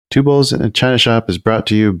Two Bowls in a China Shop is brought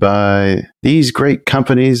to you by these great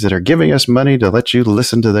companies that are giving us money to let you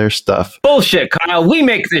listen to their stuff. Bullshit, Kyle. We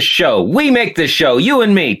make this show. You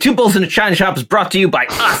and me. Two Bulls in a China Shop is brought to you by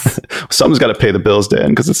us. Someone's got to pay the bills, Dan,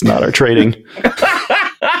 because it's not our trading.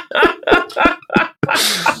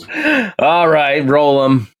 All right, roll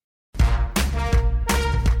them.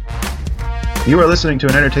 You are listening to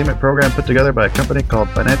an entertainment program put together by a company called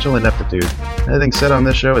Financial Ineptitude. Anything said on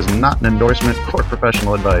this show is not an endorsement or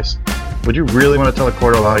professional advice. Would you really want to tell a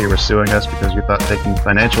court of law you were suing us because you thought taking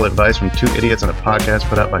financial advice from two idiots on a podcast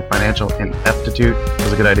put out by Financial Ineptitude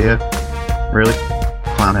was a good idea? Really?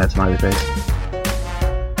 Clown hat smiley face.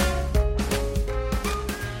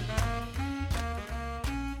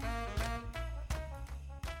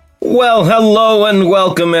 Well, hello and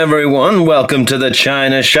welcome, everyone. Welcome to the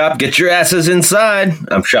China Shop. Get your asses inside.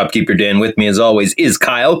 I'm Shopkeeper Dan. With me, as always, is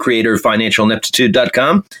Kyle, creator of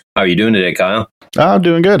FinancialIneptitude.com. How are you doing today, Kyle? I'm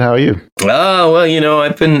doing good. How are you? Oh, well,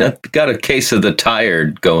 I've got a case of the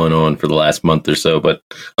tired going on for the last month or so, but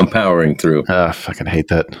I'm powering through. I fucking hate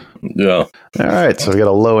that. Yeah. All right, so we got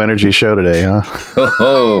a low energy show today, huh?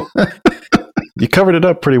 Oh. You covered it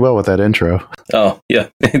up pretty well with that intro. Oh, yeah.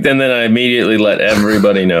 And then I immediately let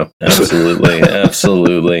everybody know. Absolutely.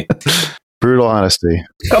 Absolutely. Brutal honesty.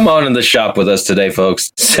 Come on in the shop with us today,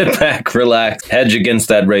 folks. Sit back, relax, hedge against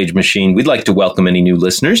that rage machine. We'd like to welcome any new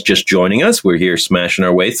listeners just joining us. We're here smashing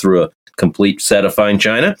our way through a complete set of fine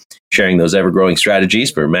china, sharing those ever-growing strategies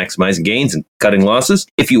for maximizing gains and cutting losses.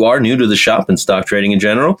 If you are new to the shop and stock trading in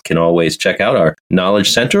general, you can always check out our Knowledge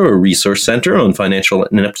Center or Resource Center on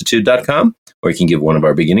FinancialIneptitude.com, or you can give one of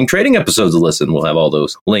our beginning trading episodes a listen. We'll have all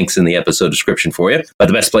those links in the episode description for you. But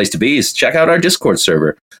the best place to be is check out our Discord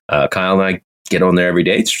server. Kyle and I get on there every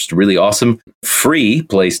day. It's just a really awesome, free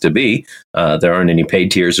place to be. There aren't any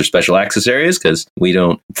paid tiers or special access areas because we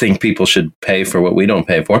don't think people should pay for what we don't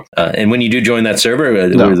pay for. And when you do join that server, we're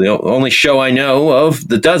the only show I know of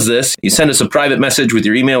that does this. You send us a private message with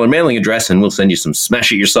your email or mailing address, and we'll send you some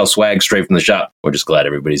smash-it-yourself swag straight from the shop. We're just glad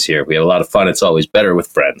everybody's here. We have a lot of fun. It's always better with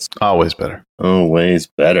friends. Always better. Always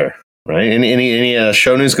better. Right? Any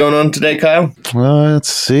show news going on today, Kyle? Let's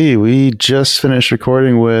see. We just finished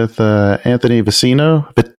recording with Anthony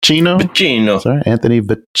Vicino. Sorry, Anthony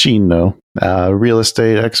Vicino, real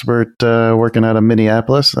estate expert working out of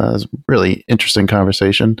Minneapolis. It was a really interesting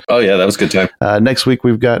conversation. Oh, yeah, that was a good time. Next week,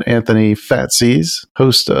 we've got Anthony Fatsees,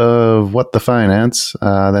 host of What the Finance.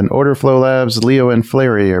 Then Order Flow Labs, Leo and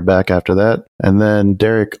Flary are back after that. And then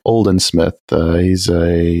Derek Oldensmith. He's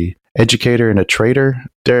a educator and a trader.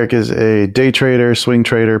 Derek is a day trader, swing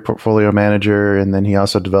trader, portfolio manager, and then he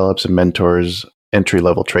also develops and mentors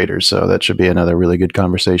entry-level traders. So that should be another really good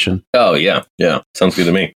conversation. Oh, yeah. Yeah. Sounds good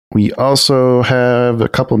to me. We also have a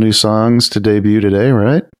couple new songs to debut today,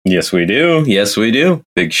 right? Yes, we do. Yes, we do.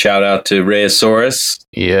 Big shout out to Rayosaurus.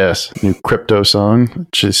 Yes. New crypto song,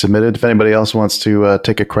 which is submitted. If anybody else wants to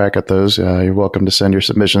take a crack at those, you're welcome to send your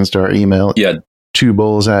submissions to our email. Yeah.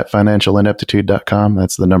 twobulls@financialineptitude.com.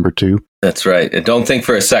 That's the number 2. That's right. And don't think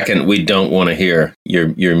for a second we don't want to hear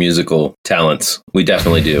your musical talents. We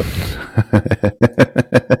definitely do.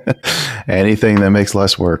 Anything that makes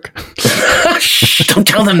less work. Shh, don't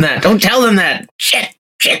tell them that. Don't tell them that. Shit.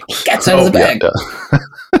 Gets out of the bag.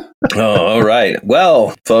 Oh, all right.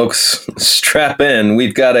 Well, folks, strap in.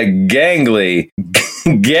 We've got a gangly,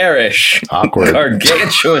 garish, awkward,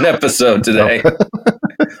 gargantuan episode today.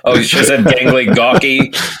 Oh, you should have said gangly,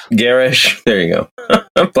 gawky, garish. There you go.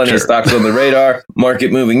 Plenty of stocks on the radar,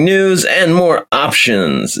 market moving news, and more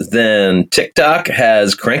options. Then TikTok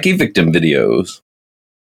has cranky victim videos.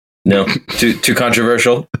 No, too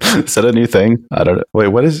controversial. Is that a new thing? I don't know. Wait,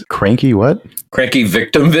 what is cranky? What? Cranky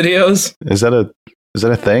victim videos? Is that a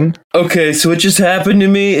thing? Okay, so what just happened to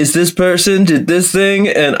me is this person did this thing,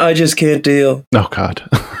 and I just can't deal. Oh God.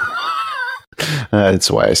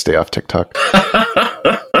 That's why I stay off TikTok.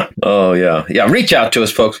 Oh, yeah. Yeah, reach out to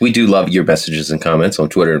us, folks. We do love your messages and comments on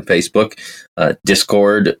Twitter and Facebook.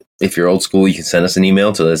 Discord, if you're old school, you can send us an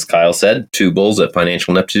email to, as Kyle said,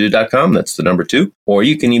 2bulls@financialineptitude.com. That's the number 2. Or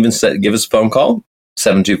you can even give us a phone call,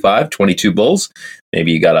 725-22-BULLS.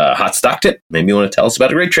 Maybe you got a hot stock tip. Maybe you want to tell us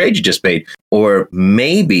about a great trade you just made. Or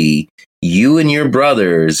maybe you and your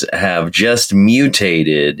brothers have just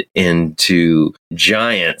mutated into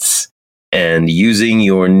giants, and using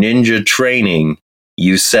your ninja training,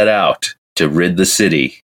 you set out to rid the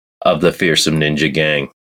city of the fearsome ninja gang.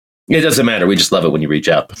 It doesn't matter. We just love it when you reach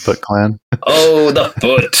out. The Foot Clan. Oh, the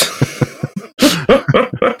Foot.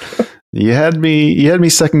 You had me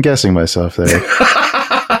second guessing myself there.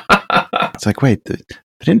 It's like, wait, they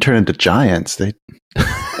didn't turn into giants. They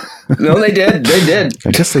No, they did. They did.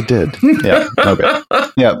 I guess they did. Yeah. Okay.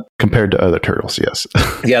 Yeah. Compared to other turtles, yes.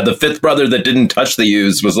 Yeah, the fifth brother that didn't touch the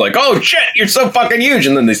ewes was like, "Oh shit, you're so fucking huge,"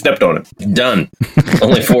 and then they stepped on it. Done.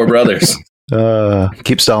 Only 4 brothers.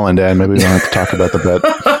 Keep stalling, Dan. Maybe we don't have to talk about the bet.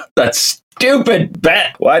 That's stupid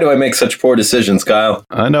bet. Why do I make such poor decisions, Kyle?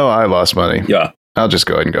 I know I lost money. Yeah. I'll just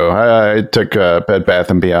go ahead and go. I took Bed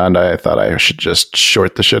Bath & Beyond. I thought I should just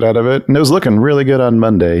short the shit out of it. And it was looking really good on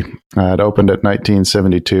Monday. It opened at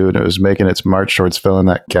 1972, and it was making its march shorts fill in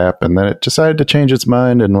that gap. And then it decided to change its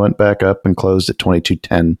mind and went back up and closed at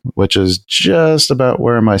 22.10, which is just about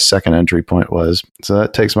where my second entry point was. So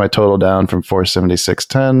that takes my total down from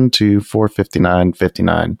 476.10 to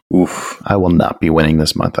 459.59. Oof. I will not be winning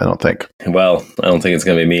this month, I don't think. Well, I don't think it's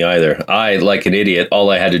going to be me either. I, like an idiot, all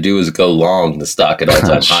I had to do was go long the stock at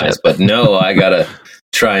all-time highs. But no, I got to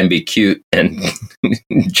try and be cute and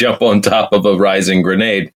jump on top of a rising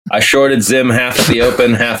grenade. I shorted Zim half at the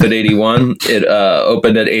open, half at 81. It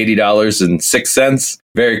opened at $80.06.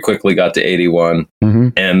 Very quickly got to 81. Mm-hmm.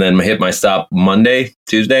 And then hit my stop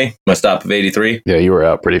Tuesday, my stop of 83. Yeah, you were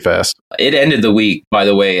out pretty fast. It ended the week, by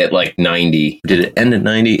the way, at like 90. Did it end at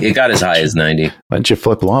 90? It got as high as 90. Why didn't you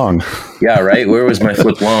flip long? Yeah, right? Where was my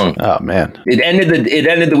flip long? Oh, man. It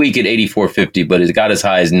ended the week at 84.50, but it got as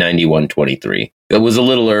high as 91.23. It was a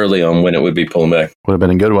little early on when it would be pulling back. Would have been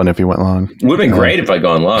a good one if you went long. Would have been great if I'd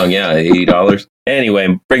gone long, yeah, $80.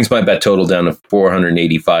 Anyway, brings my bet total down to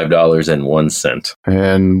 $485.01.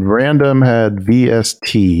 And Random had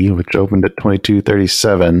VST, which opened at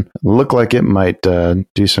 22.37. Looked like it might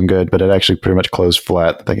do some good, but it actually pretty much closed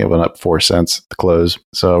flat. I think it went up 4 cents to close.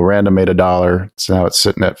 So Random made $1. So now it's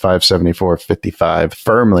sitting at 574.55,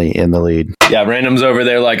 firmly in the lead. Yeah, Random's over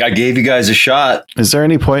there like, I gave you guys a shot. Is there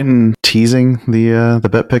any point in teasing the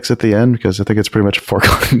bet picks at the end? Because I think it's pretty much a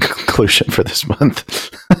foregone conclusion for this month.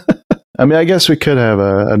 I mean, I guess we could have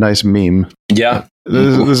a nice meme. Yeah.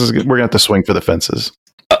 This is we're gonna have to swing for the fences.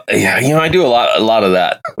 Yeah, I do a lot of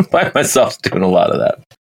that. By myself doing a lot of that.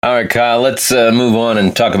 All right, Kyle, let's move on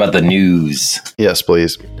and talk about the news. Yes,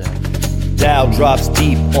 please. Dow drops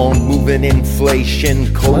deep on moving inflation,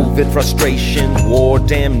 COVID frustration, war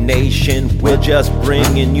damnation. We're just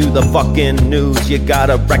bringing you the fucking news. You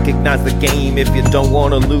gotta recognize the game if you don't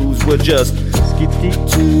wanna lose. We're just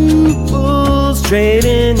two bulls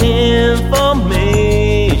trading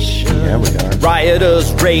information. Yeah, we are.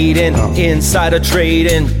 Rioters raiding, insider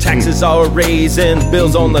trading, taxes are raising,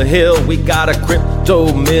 bills on the hill. We got a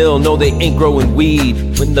crypto mill. No, they ain't growing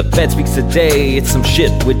weed. When the Fed speaks today, it's some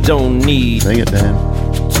shit we don't need. Sing it, Dan.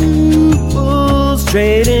 Two bulls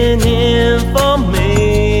trading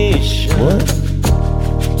information. What?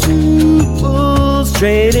 Two bulls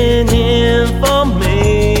trading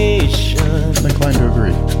information. I'm inclined to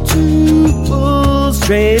agree. Two bulls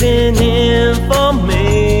trading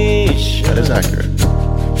information. That is accurate.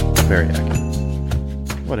 Very accurate.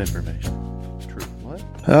 What information? True. What?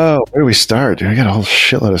 Oh, where do we start? I got a whole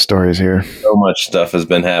shitload of stories here. So much stuff has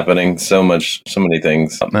been happening. So many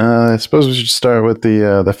things. I suppose we should start with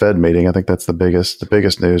the Fed meeting. I think that's the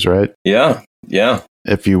biggest news, right? Yeah.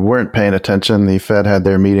 If you weren't paying attention, the Fed had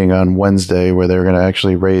their meeting on Wednesday where they were going to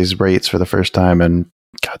actually raise rates for the first time in,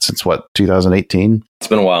 God, since what, 2018? It's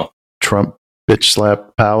been a while. Trump bitch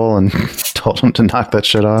slapped Powell and told him to knock that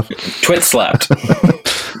shit off. Twit slapped.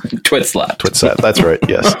 Twit slapped. Twit slap. That's right.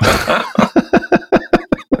 Yes.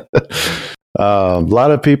 A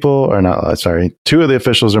lot of people are not, sorry, 2 of the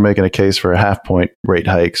officials are making a case for a half-point rate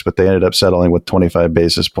hikes, but they ended up settling with 25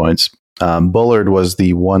 basis points. Bullard was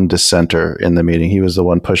the one dissenter in the meeting. He was the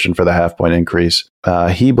one pushing for the half-point increase.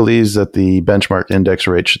 He believes that the benchmark index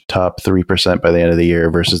rate should top 3% by the end of the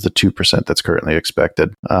year versus the 2% that's currently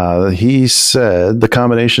expected. He said the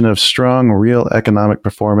combination of strong real economic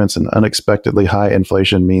performance and unexpectedly high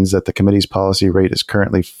inflation means that the committee's policy rate is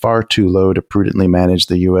currently far too low to prudently manage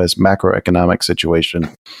the U.S. macroeconomic situation.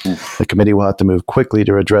 The committee will have to move quickly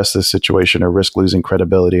to address this situation or risk losing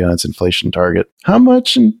credibility on its inflation target. How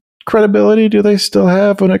much credibility do they still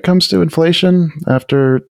have when it comes to inflation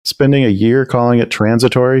after spending a year calling it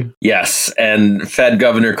transitory? Yes, and Fed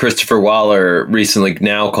Governor Christopher Waller recently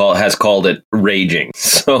has called it raging.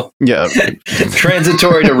 So yeah,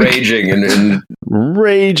 transitory to raging and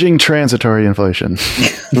raging transitory inflation.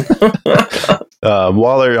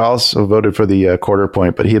 Waller also voted for the quarter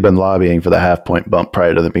point, but he had been lobbying for the half point bump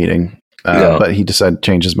prior to the meeting. But he decided to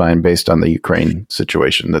change his mind based on the Ukraine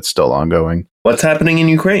situation that's still ongoing. What's happening in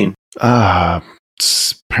Ukraine?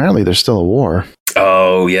 Apparently there's still a war.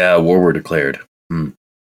 Oh, yeah, war were declared.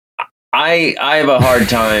 I have a hard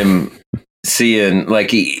time seeing,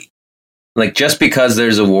 like just because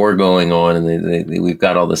there's a war going on and we've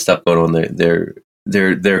got all this stuff going on,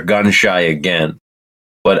 they're gun shy again.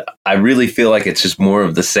 But I really feel like it's just more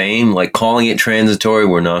of the same, like calling it transitory.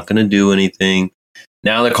 We're not going to do anything.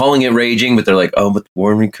 Now they're calling it raging, but they're like, oh, but the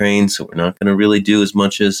war in Ukraine, so we're not going to really do as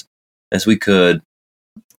much as we could.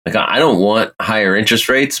 Like, I don't want higher interest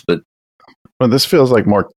rates, but well, this feels like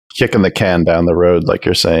more kicking the can down the road, like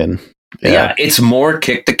you're saying. Yeah, it's more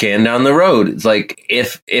kick the can down the road. It's like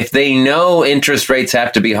if they know interest rates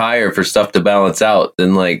have to be higher for stuff to balance out,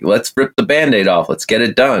 then like let's rip the Band-Aid off. Let's get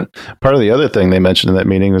it done. Part of the other thing they mentioned in that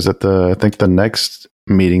meeting was that I think the next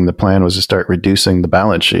meeting, the plan was to start reducing the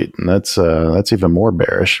balance sheet, and that's even more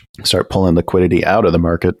bearish. Start pulling liquidity out of the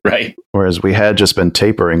market, right? Whereas we had just been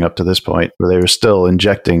tapering up to this point, where they were still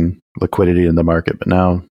injecting liquidity in the market, but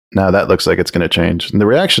now that looks like it's going to change. And the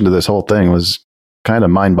reaction to this whole thing was kind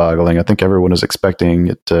of mind-boggling. I think everyone was expecting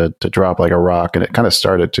it to drop like a rock, and it kind of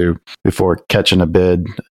started to before catching a bid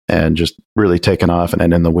and just really taking off and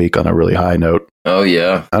ending the week on a really high note. Oh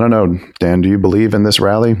yeah. I don't know, Dan, do you believe in this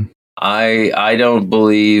rally? I don't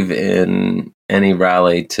believe in any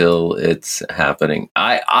rally till it's happening.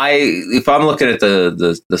 If I'm looking at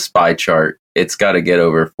the SPY chart, it's got to get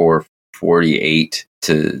over 448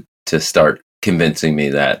 to start convincing me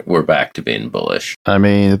that we're back to being bullish. I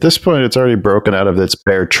mean, at this point, it's already broken out of its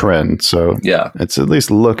bear trend, so yeah, it's at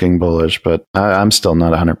least looking bullish, but I'm still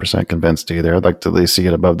not 100% convinced either. I'd like to at least see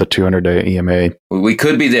it above the 200-day EMA. We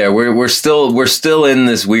could be there. We're still in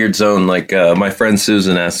this weird zone. Like my friend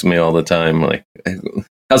Susan asks me all the time, like,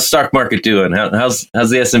 how's the stock market doing? How's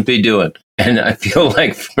the S&P doing? And I feel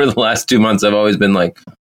like for the last 2 months, I've always been like,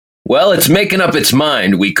 well, it's making up its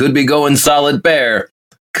mind. We could be going solid bear.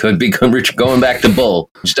 Could be going back to bull.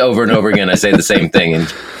 Just over and over again, I say the same thing.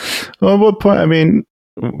 And well, at what point? I mean,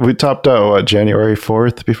 we topped out January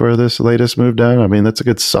 4th before this latest move down. I mean, that's a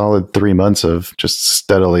good solid 3 months of just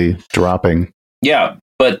steadily dropping. Yeah,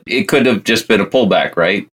 but it could have just been a pullback,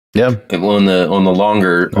 right? Yeah, on the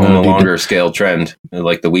longer scale trend,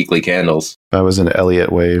 like the weekly candles. If I was an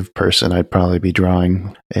Elliott wave person, I'd probably be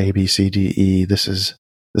drawing A, B, C, D, E. This is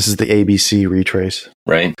the ABC retrace.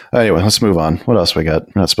 Right. Anyway, let's move on. What else we got?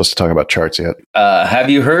 We're not supposed to talk about charts yet. Have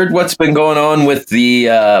you heard what's been going on with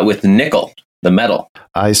with nickel, the metal?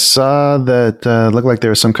 I saw that looked like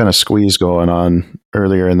there was some kind of squeeze going on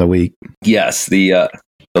earlier in the week. Yes, the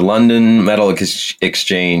London Metal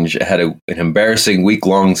Exchange had an embarrassing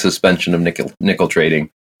week-long suspension of nickel trading.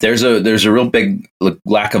 There's a real big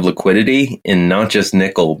lack of liquidity in not just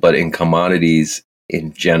nickel, but in commodities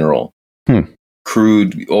in general.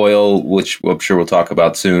 Crude oil, which I'm sure we'll talk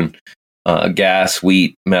about soon, gas,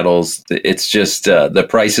 wheat, metals. It's just the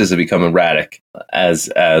prices have become erratic as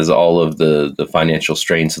all of the financial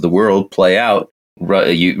strains of the world play out.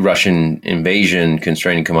 Russian invasion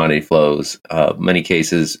constraining commodity flows. Many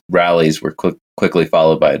cases, rallies were quickly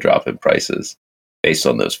followed by a drop in prices based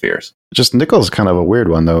on those fears. Just nickel's kind of a weird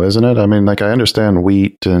one, though, isn't it? I mean, like I understand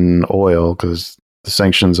wheat and oil because the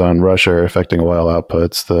sanctions on Russia are affecting oil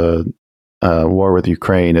outputs. The war with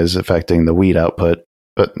Ukraine is affecting the wheat output,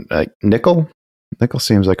 but nickel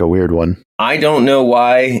seems like a weird one. I don't know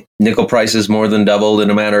why nickel prices more than doubled in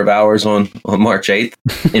a matter of hours on March 8th.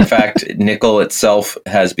 In fact, nickel itself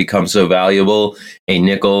has become so valuable. A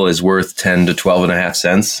nickel is worth 10 to 12.5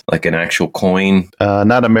 cents, like an actual coin.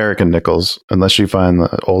 Not American nickels, unless you find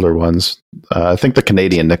the older ones. I think the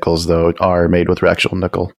Canadian nickels, though, are made with actual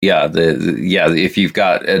nickel. Yeah, if you've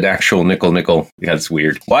got an actual nickel, yeah, it's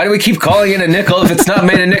weird. Why do we keep calling it a nickel if it's not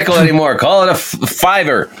made of nickel anymore? Call it a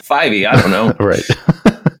fivey, I don't know. Right.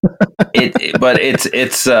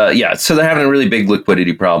 So they're having a really big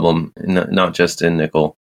liquidity problem, not just in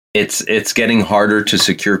nickel. It's getting harder to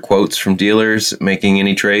secure quotes from dealers making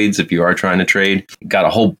any trades. If you are trying to trade, got a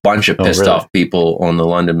whole bunch of pissed off people on the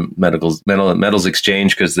London Metals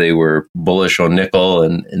Exchange because they were bullish on nickel,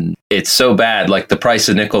 and it's so bad. Like the price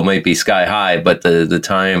of nickel might be sky high, but the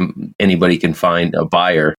time anybody can find a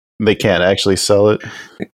buyer, they can't actually sell it.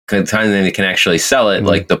 The time they can actually sell it,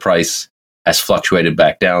 like the price has fluctuated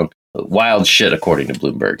back down. Wild shit, according to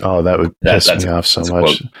Bloomberg. Oh, that would piss me off so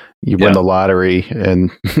much. You win the lottery, and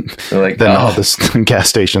then all the gas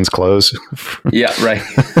stations close. Yeah, right.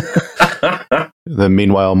 Then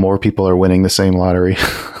meanwhile, more people are winning the same lottery.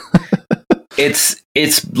 It's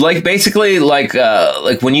like basically like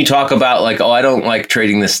when you talk about like, oh, I don't like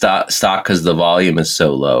trading this stock because the volume is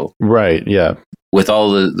so low. Right. Yeah. With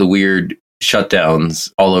all the weird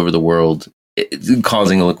shutdowns all over the world,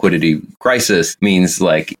 causing a liquidity crisis means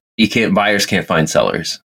like buyers can't find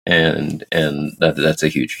sellers, and that's a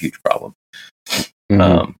huge problem.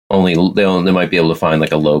 Mm-hmm. They might be able to find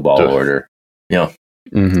like a low ball order, and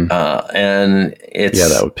it's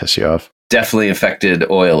that would piss you off. definitely affected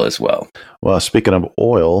oil as well. Well, speaking of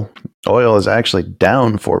oil is actually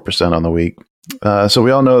down 4% on the week. So we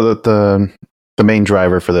all know that the main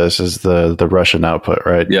driver for this is the Russian output,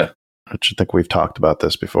 right? Yeah. Which I think we've talked about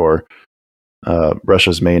this before.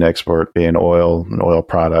 Russia's main export being oil and oil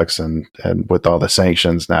products, and with all the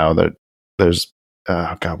sanctions now, that there's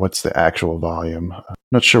what's the actual volume? I'm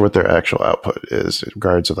not sure what their actual output is. It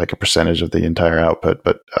regards to like a percentage of the entire output,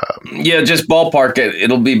 but yeah, just ballpark it.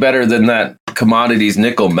 It'll be better than that commodities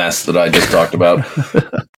nickel mess that I just talked about.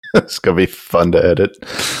 It's gonna be fun to edit.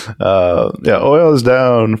 Oil is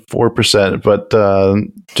down 4%, but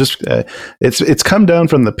it's come down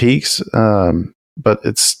from the peaks, but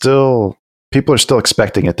it's still, people are still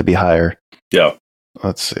expecting it to be higher. Yeah.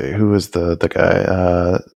 Let's see, who is the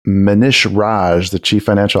guy? Manish Raj, the chief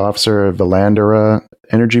financial officer of Valandera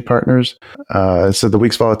Energy Partners, said the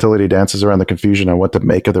week's volatility dances around the confusion on what to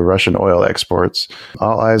make of the Russian oil exports.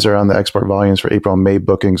 All eyes are on the export volumes for April and May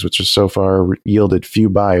bookings, which have so far yielded few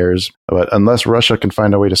buyers. But unless Russia can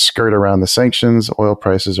find a way to skirt around the sanctions, oil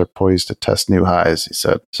prices are poised to test new highs, he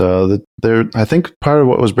said. So I think part of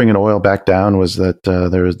what was bringing oil back down was that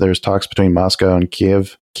there's talks between Moscow and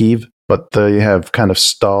Kiev. But they have kind of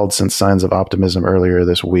stalled since signs of optimism earlier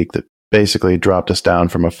this week that basically dropped us down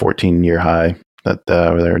from a 14-year high that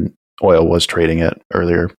their oil was trading at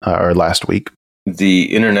earlier or last week.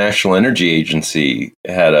 The International Energy Agency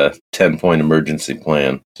had a 10-point emergency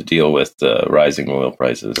plan to deal with rising oil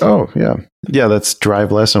prices. Oh, yeah. Yeah, that's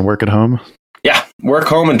drive less and work at home. Yeah, work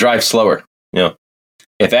home and drive slower. Yeah.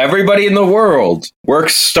 If everybody in the world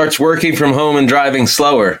starts working from home and driving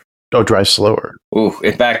slower. Oh, drive slower. Ooh,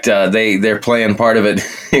 in fact, their plan, part of it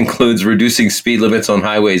includes reducing speed limits on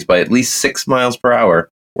highways by at least 6 miles per hour.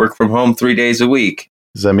 Work from home 3 days a week.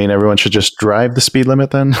 Does that mean everyone should just drive the speed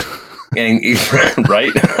limit then?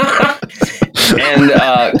 Right?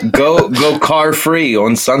 And go car free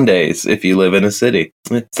on Sundays if you live in a city.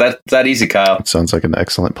 It's that easy, Kyle. It sounds like an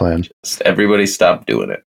excellent plan. Just everybody stop doing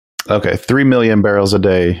it. Okay, 3 million barrels a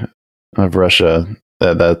day of Russia.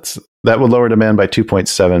 That would lower demand by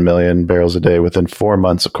 2.7 million barrels a day within 4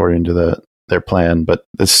 months, according to their plan. But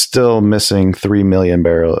it's still missing 3 million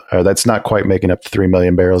barrels. That's not quite making up the 3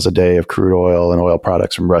 million barrels a day of crude oil and oil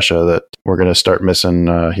products from Russia that we're going to start missing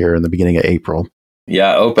here in the beginning of April.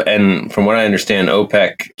 Yeah, and from what I understand,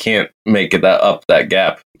 OPEC can't make up that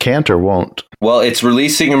gap. Can't or won't? Well, it's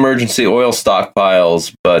releasing emergency oil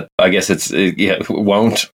stockpiles, but I guess it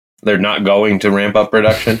won't. They're not going to ramp up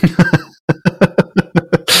production.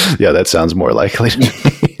 Yeah, that sounds more likely to me.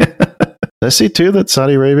 I see, too, that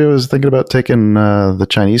Saudi Arabia was thinking about taking the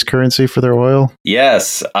Chinese currency for their oil.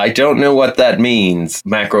 Yes, I don't know what that means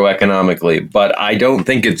macroeconomically, but I don't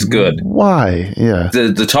think it's good. Why? Yeah.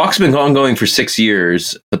 The talks have been ongoing for 6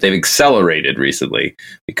 years, but they've accelerated recently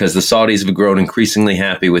because the Saudis have grown increasingly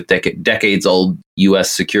happy with decades-old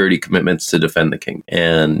U.S. security commitments to defend the kingdom.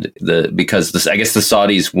 And I guess the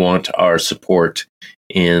Saudis want our support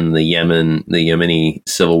in the Yemeni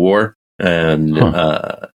civil war. And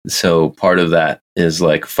so part of that is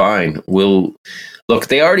like, fine, look,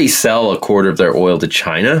 they already sell a quarter of their oil to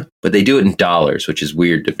China, but they do it in dollars, which is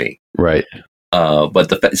weird to me. Right. But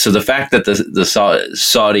the fact that the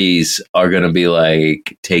Saudis are going to be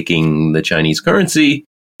like taking the Chinese currency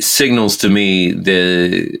signals to me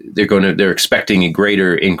they're expecting a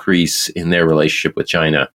greater increase in their relationship with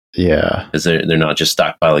China. Yeah, because they're not just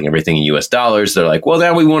stockpiling everything in U.S. dollars. They're like, well,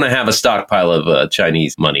 now we want to have a stockpile of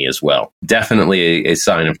Chinese money as well. Definitely a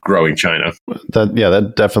sign of growing China.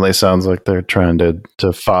 That definitely sounds like they're trying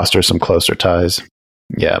to foster some closer ties.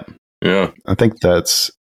 Yeah. I think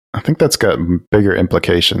that's got bigger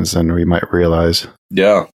implications than we might realize.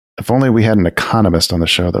 Yeah. If only we had an economist on the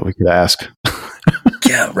show that we could ask.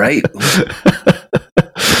 Yeah, right.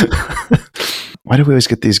 Why do we always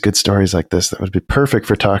get these good stories like this that would be perfect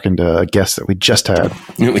for talking to a guest that we just had?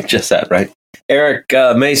 Right? Eric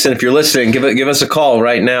Mason, if you're listening, give us a call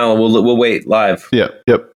right now. We'll wait live. Yep.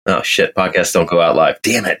 Oh, shit. Podcasts don't go out live.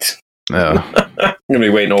 Damn it. Oh. I'm going to be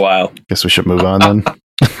waiting a while. Guess we should move on then.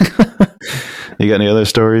 You got any other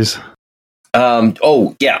stories?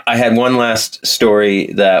 Yeah. I had one last story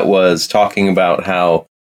that was talking about how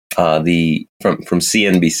from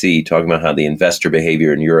CNBC, talking about how the investor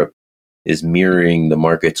behavior in Europe is mirroring the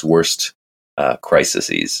market's worst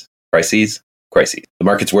crises. The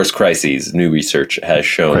market's worst crises, new research has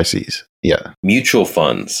shown. Crises, yeah. Mutual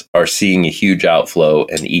funds are seeing a huge outflow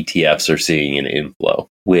and ETFs are seeing an inflow,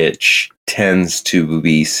 which tends to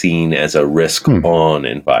be seen as a risk-on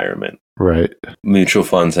environment. Right. Mutual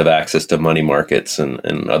funds have access to money markets and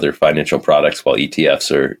other financial products, while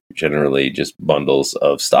ETFs are generally just bundles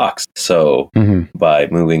of stocks. So by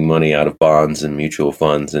moving money out of bonds and mutual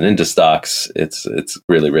funds and into stocks, it's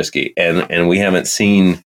really risky. And we haven't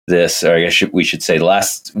seen this, or I guess we should say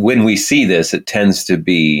when we see this, it tends to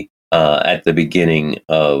be at the beginning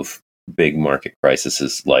of big market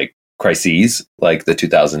crises like the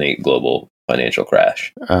 2008 global financial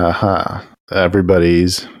crash.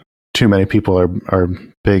 Everybody's too many people are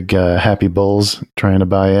big happy bulls trying to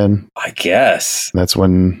buy in. I guess that's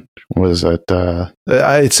when was it?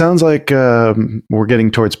 It sounds like we're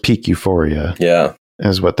getting towards peak euphoria. Yeah,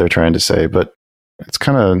 is what they're trying to say. But it's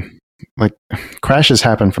kind of like crashes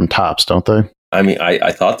happen from tops, don't they? I mean,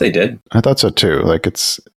 I thought they did. I thought so too. Like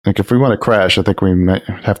it's like if we want to crash, I think we might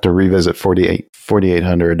have to revisit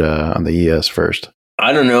 4,800 on the ES first.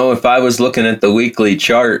 I don't know if I was looking at the weekly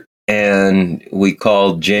chart and we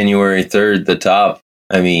called January 3rd the top.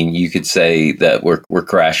 I mean, you could say that we're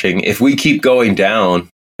crashing. If we keep going down,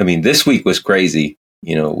 I mean, this week was crazy.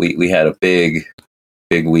 You know, we had a big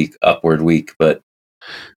week, upward week, but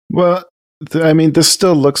well, I mean, this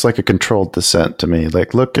still looks like a controlled descent to me.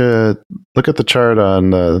 Like, look at the chart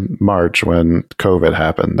on March when COVID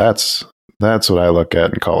happened. That's what I look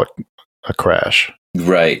at and call it a crash.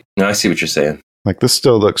 Right. No, I see what you're saying. Like, this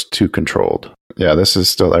still looks too controlled. Yeah, this is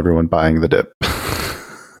still everyone buying the dip.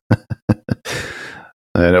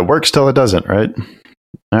 And it works till it doesn't, right?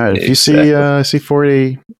 All right, if exactly. You see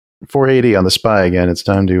 480 on the SPY again, it's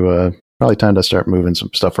probably time to start moving some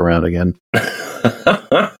stuff around again.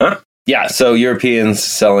 Yeah, so Europeans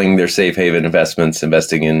selling their safe haven investments,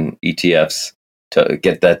 investing in ETFs to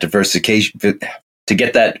get that diversification, to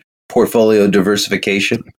get that portfolio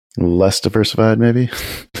diversification. Less diversified, maybe?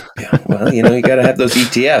 Yeah, well, you got to have those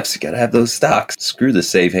ETFs. You got to have those stocks. Screw the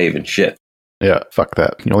safe haven shit. Yeah, fuck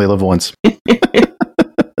that. You only live once.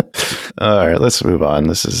 All right, let's move on.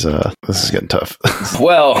 This is getting tough.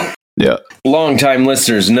 Well, yeah. Longtime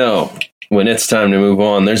listeners know when it's time to move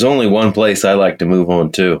on, there's only one place I like to move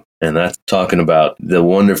on to, and that's talking about the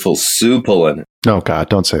wonderful Sue Pullen. Oh, God,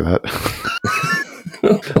 don't say that.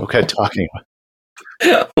 Okay, talking.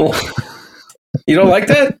 You don't like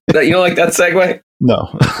that? You don't like that segue?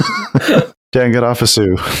 No. Dan, get off of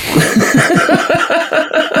Sue.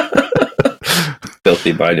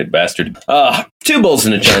 Filthy minded bastard. Two Bulls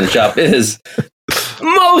in a China Shop is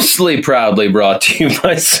mostly proudly brought to you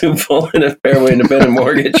by Sue Pullen of Fairway Independent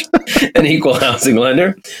Mortgage, an equal housing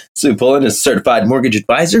lender. Sue Pullen is a certified mortgage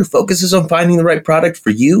advisor who focuses on finding the right product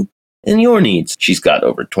for you and your needs. She's got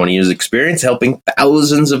over 20 years experience helping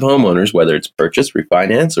thousands of homeowners, whether it's purchase,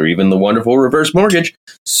 refinance, or even the wonderful reverse mortgage.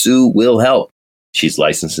 Sue will help. She's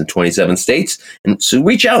licensed in 27 states, and so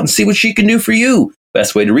reach out and see what she can do for you.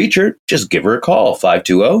 Best way to reach her, just give her a call,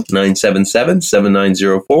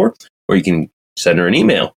 520-977-7904, or you can send her an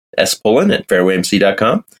email,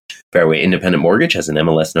 spullen@fairwaymc.com. Fairway Independent Mortgage has an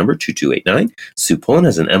MLS number 2289. Sue Pullen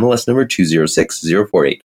has an MLS number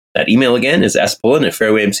 206048. That email again is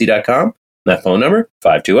spullen@fairwaymc.com. That phone number,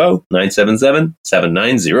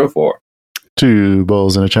 520-977-7904. Two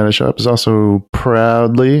Bulls in a China Shop is also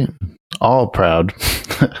proud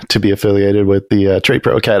to be affiliated with the Trade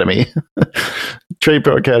Pro Academy. Trade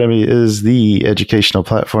Pro Academy is the educational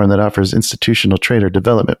platform that offers institutional trader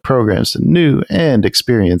development programs to new and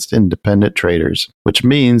experienced independent traders, which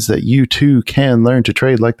means that you too can learn to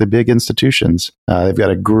trade like the big institutions. They've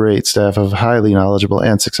got a great staff of highly knowledgeable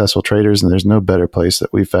and successful traders, and there's no better place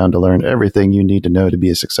that we've found to learn everything you need to know to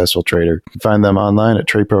be a successful trader. You can find them online at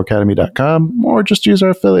tradeproacademy.com or just use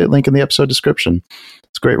our affiliate link in the episode description.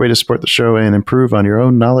 It's a great way to support the show and improve on your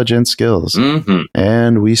own knowledge and skills. Mm-hmm.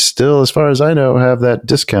 And we still, as far as I know, have that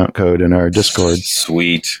discount code in our Discord.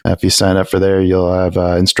 Sweet. If you sign up for there, you'll have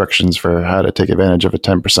instructions for how to take advantage of a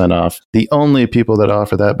 10% off. The only people that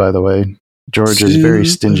offer that, by the way, George is very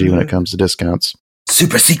stingy when it comes to discounts.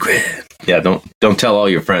 Super secret. Yeah, don't tell all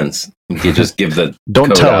your friends. You just give the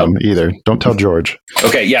Don't tell him either. Don't tell George.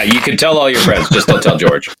 Okay, yeah, you can tell all your friends. Just don't tell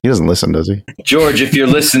George. He doesn't listen, does he? George, if you're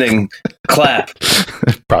listening, clap.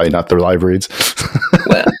 Probably not the live reads.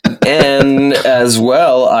 Well, and as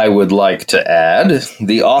well, I would like to add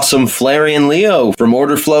the awesome Flary and Leo from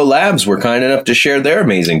Order Flow Labs were kind enough to share their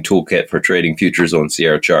amazing toolkit for trading futures on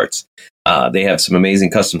Sierra charts. They have some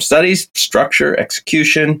amazing custom studies, structure,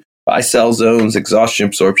 execution, buy-sell zones, exhaustion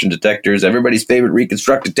absorption detectors, everybody's favorite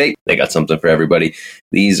reconstructed tape. They got something for everybody.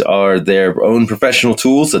 These are their own professional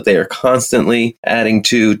tools that they are constantly adding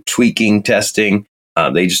to, tweaking, testing.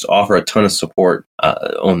 They just offer a ton of support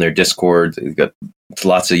on their Discord. They've got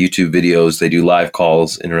lots of YouTube videos. They do live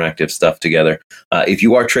calls, interactive stuff together. If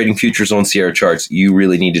you are trading futures on Sierra Charts, you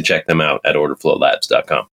really need to check them out at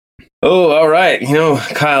orderflowlabs.com. Oh, all right.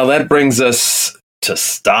 Kyle, that brings us to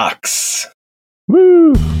stocks.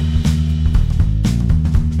 Woo!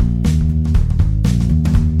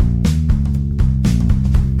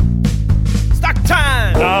 Stock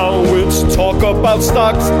time! Now it's talk about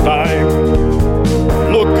stocks time.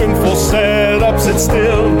 Looking for setups, it's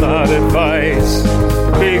still not advice.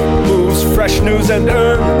 Big moves, fresh news, and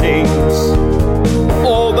earnings.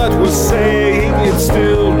 All that we're saying, it's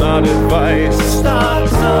still not advice. Stock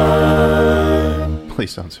time!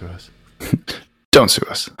 Please don't sue us. Don't sue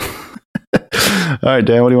us. All right,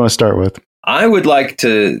 Dan, what do you want to start with? I would like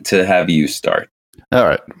to have you start. All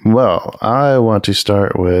right. Well, I want to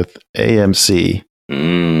start with AMC.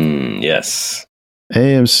 Yes.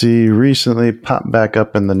 AMC recently popped back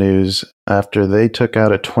up in the news after they took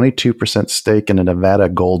out a 22% stake in a Nevada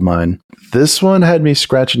gold mine. This one had me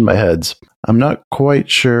scratching my heads. I'm not quite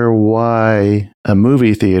sure why a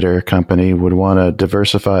movie theater company would want to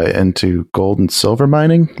diversify into gold and silver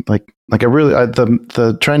mining.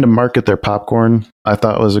 The trying to market their popcorn, I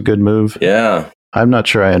thought was a good move. Yeah. I'm not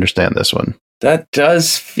sure I understand this one. That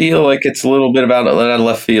does feel like it's a little bit out of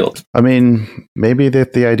left field. I mean, maybe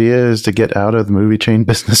that the idea is to get out of the movie chain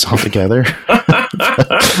business altogether.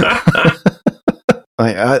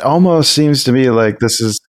 It almost seems to me like this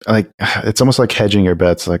is it's almost like hedging your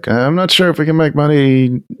bets. Like, I'm not sure if we can make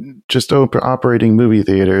money just operating movie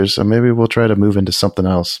theaters, so maybe we'll try to move into something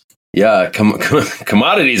else. Yeah,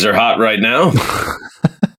 commodities are hot right now.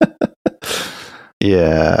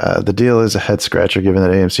 Yeah, the deal is a head scratcher given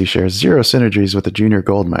that AMC shares zero synergies with the junior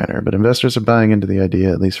gold miner, but investors are buying into the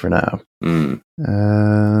idea, at least for now.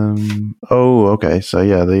 Okay. So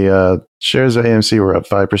yeah, the shares of AMC were up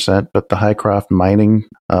 5%, but the Hycroft Mining,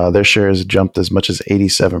 their shares jumped as much as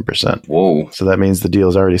 87%. Whoa. So that means the deal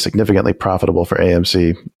is already significantly profitable for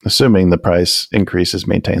AMC, assuming the price increase is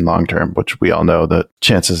maintained long term, which we all know that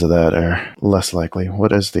chances of that are less likely.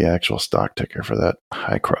 What is the actual stock ticker for that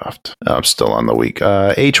Hycroft? I'm still on the week.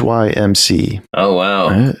 HYMC. Oh, wow.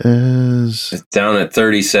 It is It's down at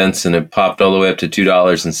 30 cents and it popped all the way up to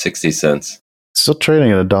 $2.60. still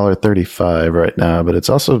trading at $1.35 right now, but it's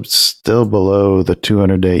also still below the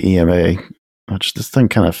 200-day EMA, which this thing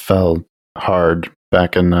kind of fell hard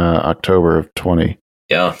back in October of 20.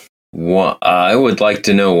 Yeah. I would like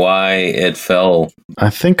to know why it fell. I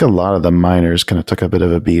think a lot of the miners kind of took a bit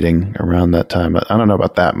of a beating around that time. I don't know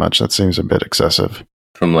about that much. That seems a bit excessive.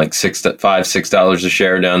 From like $6 a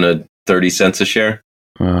share down to 30 cents a share.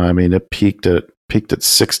 I mean, it peaked at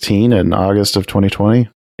 16 in August of 2020.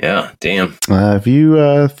 Yeah, damn. If you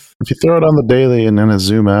throw it on the daily and then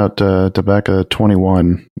zoom out to back at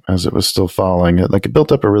 21 as it was still falling, it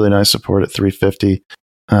built up a really nice support at 350.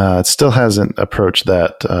 It still hasn't approached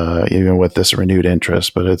that even with this renewed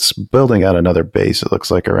interest, but it's building out another base. It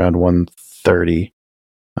looks like around 130.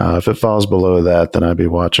 If it falls below that, then I'd be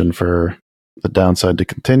watching for the downside to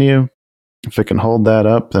continue. If it can hold that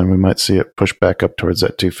up, then we might see it push back up towards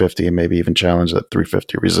that 250 and maybe even challenge that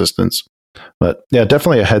 350 resistance. But yeah,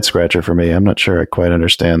 definitely a head scratcher for me. I'm not sure I quite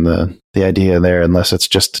understand the idea there, unless it's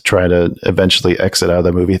just to try to eventually exit out of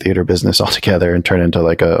the movie theater business altogether and turn into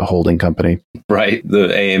like a holding company. Right, the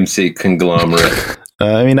AMC conglomerate.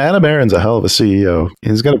 I mean, Adam Aron's a hell of a CEO.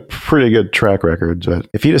 He's got a pretty good track record. But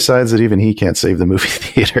if he decides that even he can't save the movie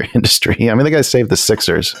theater industry, I mean, the guy saved the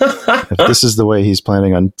Sixers. If this is the way he's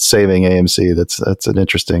planning on saving AMC, that's an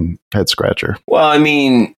interesting head scratcher. Well, I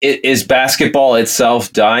mean, is basketball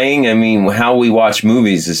itself dying? I mean, how we watch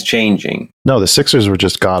movies is changing. No, the Sixers were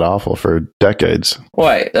just god awful for decades.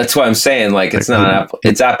 Why? That's why I'm saying, like, it's not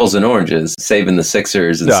it's apples and oranges. Saving the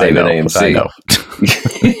Sixers and saving AMC. I know.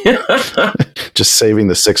 Just saving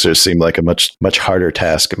the Sixers seemed like a much harder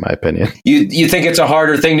task, in my opinion. You think it's a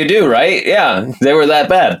harder thing to do, right? Yeah, they were that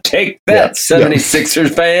bad. Take that, 76ers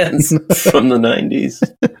fans from the 90s.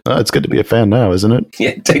 It's good to be a fan now, isn't it?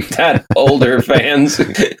 Yeah, take that, older fans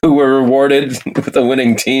who were rewarded with a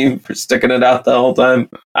winning team for sticking it out the whole time.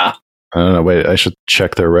 I don't know. Wait, I should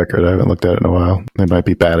check their record. I haven't looked at it in a while. They might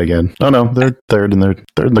be bad again. Oh no, they're third and they're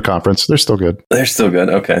in the conference. They're still good. They're still good.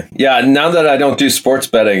 Okay. Yeah. Now that I don't do sports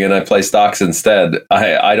betting and I play stocks instead,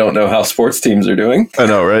 I don't know how sports teams are doing. I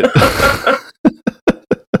know, right?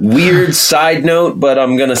 Weird side note, but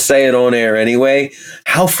I'm gonna say it on air anyway.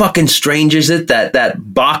 How fucking strange is it that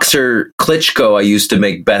boxer Klitschko I used to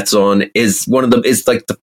make bets on is like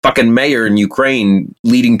the fucking mayor in Ukraine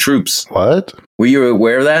leading troops. What? Were you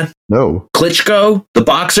aware of that? No. Klitschko, the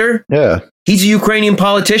boxer? Yeah. He's a Ukrainian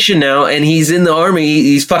politician now, and he's in the army.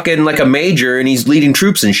 He's fucking like a major, and he's leading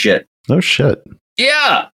troops and shit. No shit.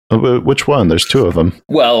 Yeah. Which one? There's two of them.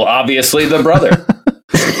 Well, obviously the brother.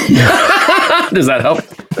 Does that help?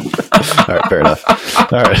 All right, fair enough.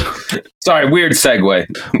 All right. Sorry, weird segue.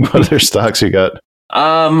 What other stocks you got?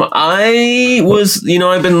 I was,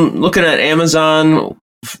 I've been looking at Amazon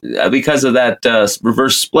because of that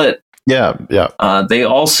reverse split. Yeah. They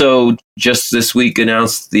also just this week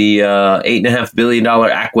announced the $8.5 billion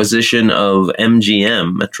acquisition of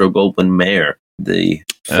MGM, Metro-Goldwyn-Mayer, the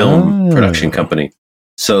film production company.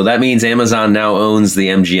 So that means Amazon now owns the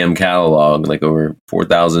MGM catalog, like over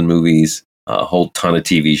 4,000 movies, a whole ton of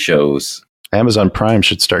TV shows. Amazon Prime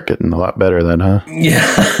should start getting a lot better then, huh?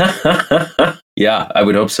 Yeah. Yeah, I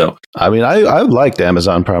would hope so. I mean, I liked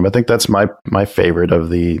Amazon Prime. I think that's my favorite of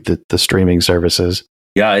the streaming services.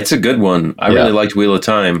 Yeah, it's a good one. I really liked Wheel of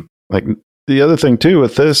Time. Like the other thing too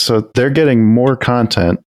with this, so they're getting more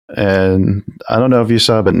content. And I don't know if you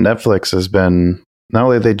saw, but Netflix has been, not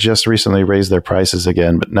only they just recently raised their prices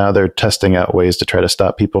again, but now they're testing out ways to try to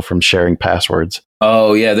stop people from sharing passwords.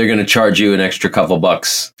 Oh, yeah, they're going to charge you an extra couple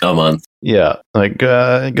bucks a month. Yeah, like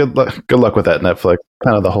good luck with that, Netflix.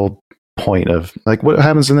 Kind of the whole point of like what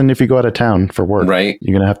happens then if you go out of town for work, right?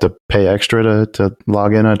 You're going to have to pay extra to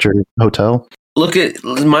log in at your hotel. Look at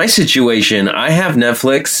my situation. I have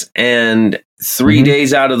Netflix, and 3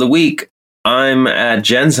 days out of the week, I'm at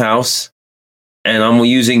Jen's house, and I'm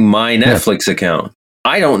using my Netflix account.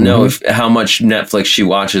 I don't know how much Netflix she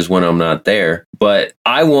watches when I'm not there, but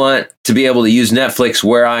I want to be able to use Netflix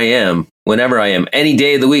where I am, whenever I am. Any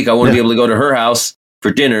day of the week, I want to be able to go to her house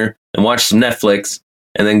for dinner and watch some Netflix,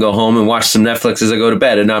 and then go home and watch some Netflix as I go to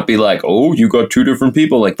bed, and not be like, oh, you got two different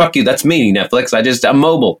people. Like, fuck you, that's me, Netflix. I'm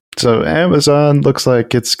mobile. So Amazon looks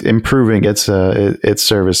like it's improving its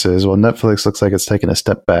services. Well, Netflix looks like it's taking a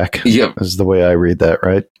step back. Yep. Is the way I read that,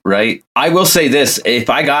 right? Right. I will say this: if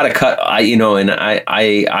I got a cut, I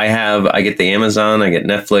get the Amazon, I get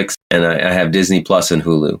Netflix, and I have Disney Plus and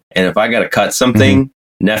Hulu. And if I got to cut something,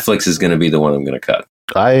 Netflix is going to be the one I'm going to cut.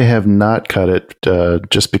 I have not cut it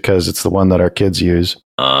just because it's the one that our kids use,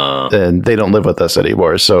 and they don't live with us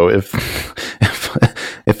anymore. So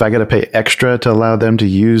if I got to pay extra to allow them to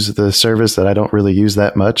use the service that I don't really use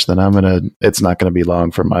that much, then it's not going to be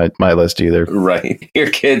long for my list either. Right. Here,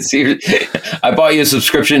 kids. I bought you a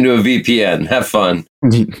subscription to a VPN. Have fun.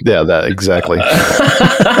 Yeah, that exactly.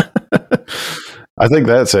 I think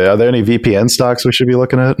that's it. Are there any VPN stocks we should be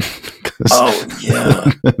looking at? Oh,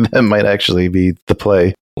 yeah. That might actually be the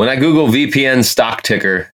play. When I Google VPN stock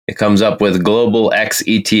ticker, it comes up with Global X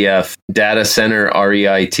ETF, Data Center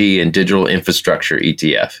REIT, and Digital Infrastructure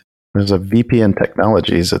ETF. There's a VPN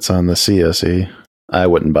Technologies that's on the CSE. I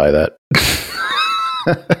wouldn't buy that.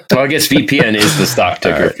 So I guess VPN is the stock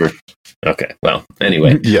ticker for... Okay, well,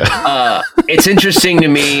 anyway. Yeah. It's interesting to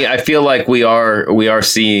me. I feel like we are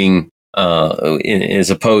seeing... as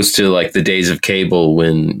opposed to like the days of cable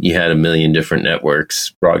when you had a million different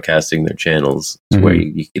networks broadcasting their channels where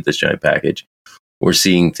you get this giant package. We're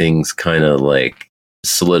seeing things kind of like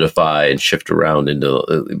solidify and shift around into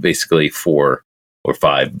basically 4 or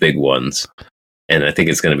 5 big ones. And I think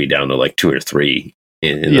it's going to be down to like 2 or 3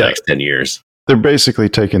 in the next 10 years. They're basically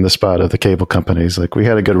taking the spot of the cable companies. Like, we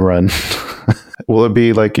had a good run. Will it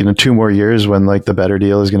be like 2 more years when like the better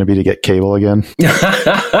deal is going to be to get cable again?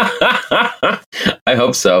 I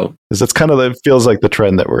hope so. Because that's kind of it feels like the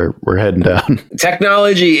trend that we're heading down.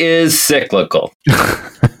 Technology is cyclical.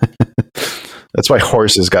 That's why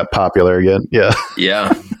horses got popular again. Yeah.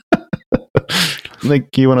 Yeah. I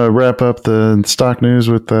think you want to wrap up the stock news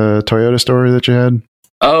with the Toyota story that you had.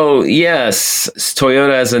 Oh, yes.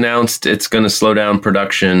 Toyota has announced it's going to slow down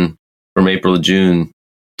production from April to June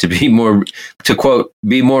to be more, to quote,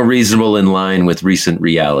 be more reasonable in line with recent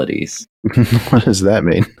realities. What does that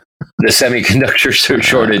mean? The semiconductor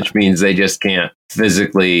shortage means they just can't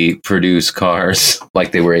physically produce cars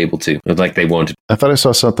like they were able to, like they wanted. I thought I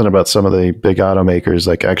saw something about some of the big automakers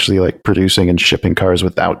like actually like producing and shipping cars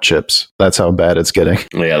without chips. That's how bad it's getting.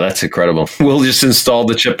 Yeah, that's incredible. We'll just install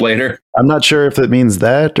the chip later. I'm not sure if it means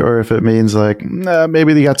that or if it means like,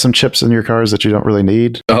 maybe they got some chips in your cars that you don't really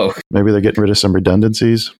need. Oh. Maybe they're getting rid of some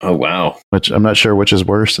redundancies. Oh, wow. Which I'm not sure which is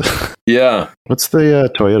worse. Yeah. What's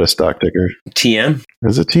the Toyota stock ticker? TM.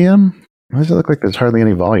 Is it TM? Why does it look like there's hardly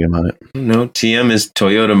any volume on it? No, TM is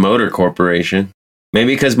Toyota Motor Corporation.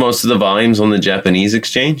 Maybe because most of the volume's on the Japanese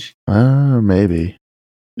exchange? Maybe.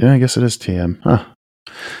 Yeah, I guess it is TM. Huh.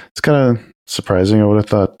 It's kind of surprising. I would have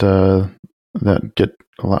thought that'd get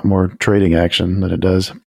a lot more trading action than it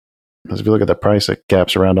does. Because if you look at the price, it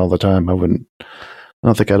gaps around all the time. I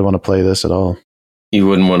don't think I'd want to play this at all. You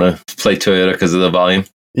wouldn't want to play Toyota because of the volume?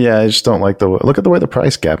 Yeah, I just don't like look at the way the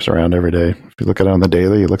price gaps around every day. If you look at it on the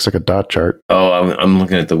daily, it looks like a dot chart. Oh, I'm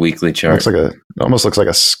looking at the weekly chart. It almost looks like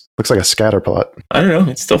a scatter plot. I don't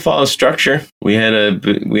know. It still follows structure. We had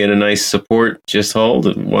a nice support just hold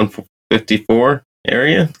at 154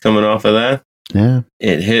 area coming off of that. Yeah.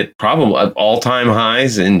 It hit probably all-time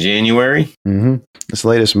highs in January. Mm-hmm. This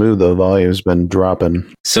latest move, though, volume's been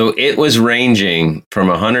dropping. So it was ranging from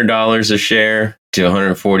 $100 a share to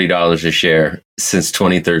 $140 a share since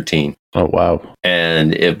 2013. Oh, wow.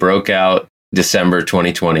 And it broke out December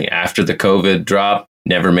 2020 after the COVID drop,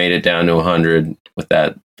 never made it down to 100 with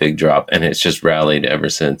that big drop. And it's just rallied ever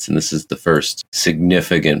since. And this is the first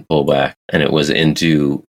significant pullback. And it was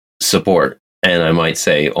into support. And I might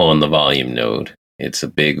say on the volume node. It's a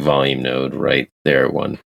big volume node right there,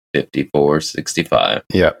 154.65.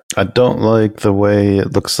 Yeah. I don't like the way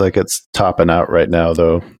it looks like it's topping out right now,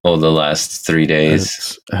 though. Oh, the last 3 days.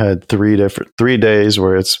 It's had 3 days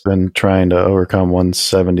where it's been trying to overcome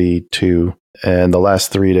 172. And the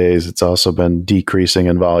last 3 days, it's also been decreasing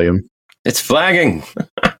in volume. It's flagging.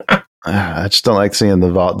 I just don't like seeing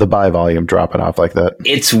the buy volume dropping off like that.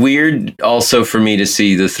 It's weird also for me to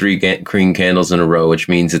see the 3 green candles in a row, which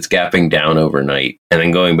means it's gapping down overnight and then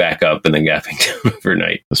going back up and then gapping down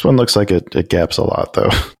overnight. This one looks like it gaps a lot, though.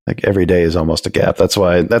 Like every day is almost a gap. That's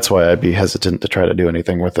why I'd be hesitant to try to do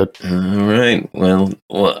anything with it. All right. Well,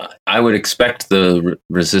 I would expect the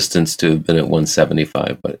resistance to have been at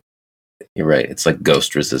 175, but you're right. It's like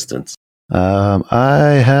ghost resistance.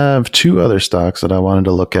 I have 2 other stocks that I wanted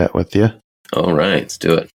to look at with you. All right, let's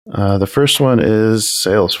do it. The first one is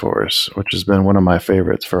Salesforce, which has been one of my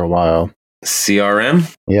favorites for a while.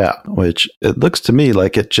 CRM? Yeah, which it looks to me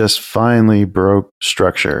like it just finally broke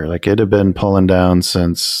structure. Like it had been pulling down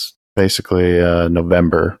since basically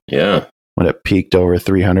November. Yeah. When it peaked over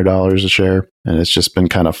 $300 a share, and it's just been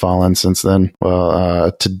kind of falling since then. Well,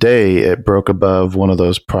 today it broke above one of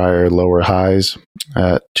those prior lower highs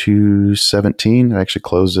at 217. It actually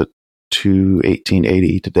closed at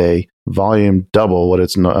 218.80 today. Volume double what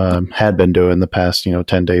it's had been doing the past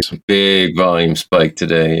 10 days. Big volume spike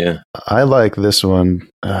today. Yeah, I like this one.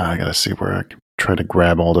 I gotta see where I can try to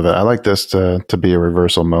grab hold of it. I like this to be a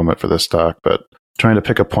reversal moment for this stock, but trying to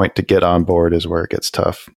pick a point to get on board is where it gets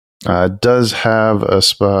tough. It does have a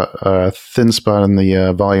thin spot in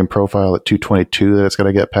the volume profile at 222 that it's got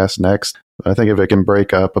to get past next. I think if it can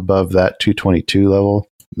break up above that 222 level,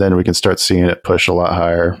 then we can start seeing it push a lot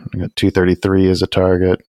higher. I got 233 as a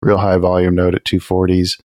target, real high volume node at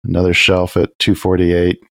 240s, another shelf at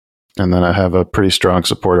 248, and then I have a pretty strong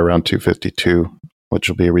support around 252, which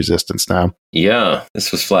will be a resistance now. Yeah,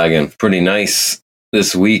 this was flagging pretty nice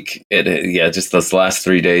this week. Just those last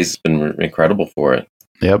 3 days has been incredible for it.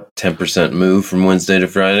 Yep. 10% move from Wednesday to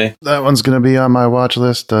Friday. That one's going to be on my watch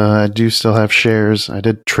list. I do still have shares. I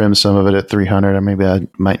did trim some of it at 300. Maybe I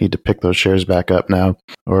might need to pick those shares back up now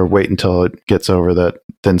or wait until it gets over that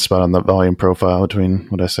thin spot on the volume profile between,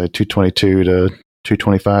 222 to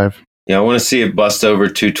 225. Yeah, I want to see it bust over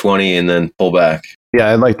 220 and then pull back.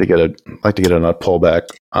 Yeah, I'd like to get it on a pullback,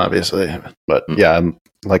 obviously. But yeah, I'm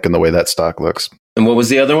liking the way that stock looks. And what was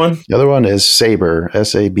the other one? The other one is Sabre,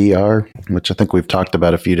 SABR, which I think we've talked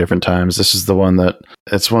about a few different times. This is the one that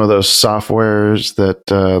it's one of those softwares that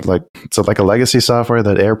it's like a legacy software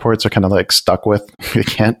that airports are kind of like stuck with. They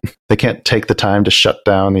can't take the time to shut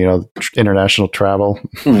down, international travel.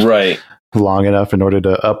 Right. Long enough in order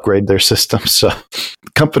to upgrade their system. So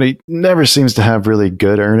the company never seems to have really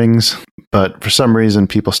good earnings, but for some reason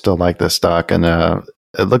people still like this stock, and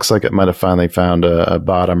it looks like it might have finally found a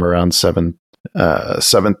bottom around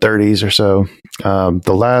 730s or so.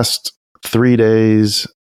 The last 3 days,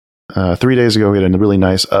 3 days ago, we had a really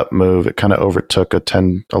nice up move. It kind of overtook a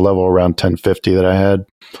level around 1050 that I had,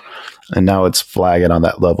 and now it's flagging on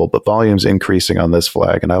that level, but volume's increasing on this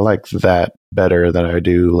flag, and I like that better than I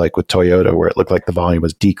do like with Toyota, where it looked like the volume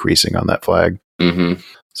was decreasing on that flag. Mm-hmm.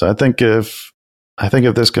 So I think if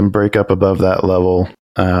this can break up above that level,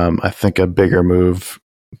 I think a bigger move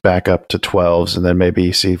back up to 12s, and then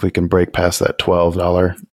maybe see if we can break past that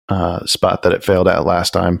 $12 spot that it failed at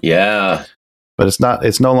last time. Yeah. But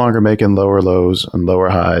it's no longer making lower lows and lower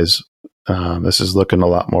highs. This is looking a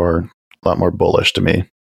lot more bullish to me.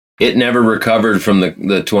 It never recovered from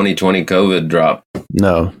the 2020 COVID drop.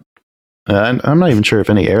 No. And I'm not even sure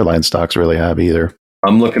if any airline stocks really have either.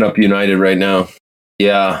 I'm looking up United right now.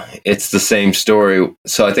 Yeah, it's the same story.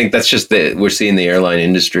 So I think that's just we're seeing the airline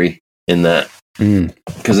industry in that.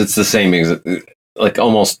 Because it's the same, like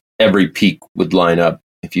almost every peak would line up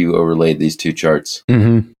if you overlaid these two charts.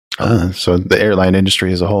 Mm-hmm. So the airline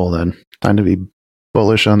industry as a whole, then, time to be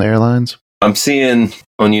bullish on the airlines. I'm seeing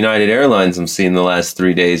on United Airlines, I'm seeing the last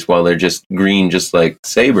 3 days while they're just green, just like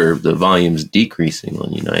Sabre, the volume's decreasing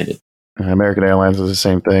on United. American Airlines is the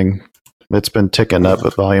same thing. It's been ticking up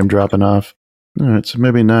with volume dropping off. All right, so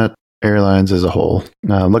maybe not airlines as a whole.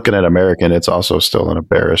 Looking at American, it's also still in a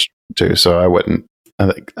bearish too. So I wouldn't.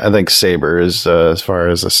 I think Sabre is as far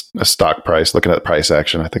as a stock price. Looking at price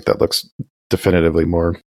action, I think that looks definitively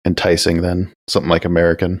more enticing than something like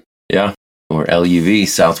American. Yeah, or LUV,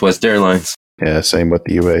 Southwest Airlines. Yeah, same with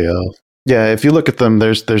the UAL. Yeah, if you look at them,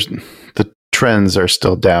 there's the trends are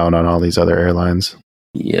still down on all these other airlines.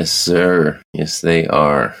 Yes, sir. Yes, they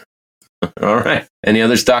are. All right. Any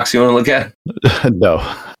other stocks you want to look at? No,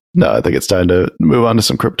 I think it's time to move on to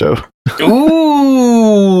some crypto.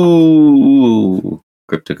 Ooh,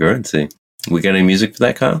 cryptocurrency. We got any music for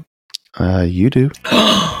that, Kyle? You do.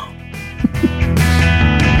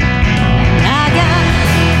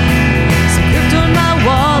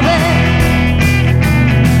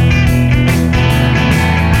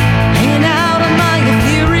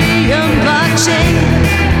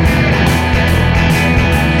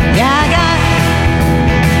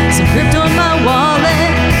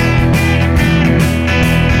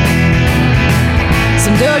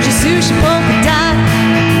 Sushi, polka dot,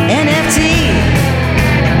 NFT,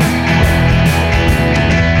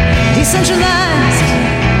 decentralized,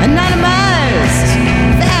 anonymized,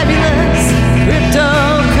 fabulous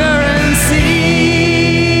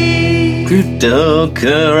cryptocurrency.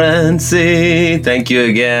 Cryptocurrency. Thank you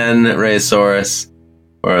again, Rayosaurus,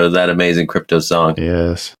 for that amazing crypto song.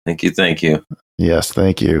 Yes. Thank you. Yes,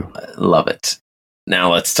 thank you. I love it.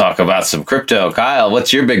 Now let's talk about some crypto. Kyle,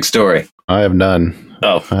 what's your big story? I have none.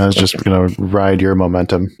 Oh, I was just going to ride your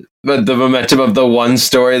momentum. But the momentum of the one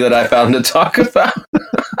story that I found to talk about.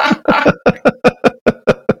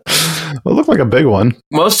 Well, it looked like a big one.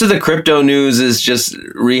 Most of the crypto news is just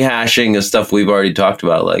rehashing of stuff we've already talked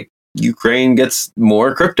about, like Ukraine gets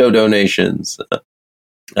more crypto donations.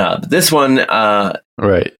 But this one,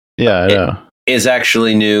 right? Yeah, I know. Is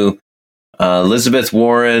actually new. Elizabeth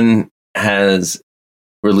Warren has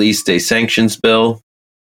released a sanctions bill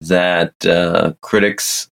that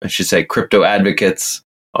critics, I should say crypto advocates,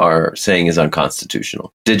 are saying is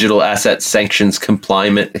unconstitutional. Digital Asset Sanctions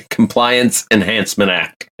Compliance Enhancement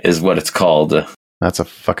Act is what it's called. That's a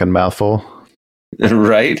fucking mouthful.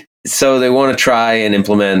 Right? So they want to try and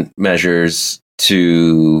implement measures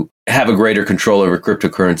to have a greater control over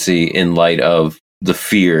cryptocurrency in light of the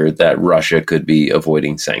fear that Russia could be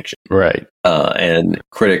avoiding sanctions. Right. And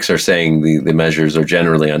critics are saying the measures are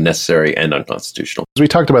generally unnecessary and unconstitutional. We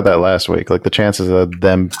talked about that last week. Like the chances of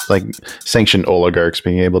them, like sanctioned oligarchs,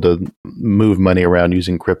 being able to move money around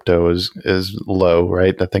using crypto is low,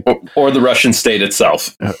 right? I think, or the Russian state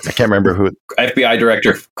itself. I can't remember who. FBI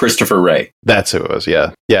Director Christopher Wray. That's who it was.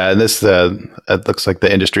 Yeah, yeah. And this it looks like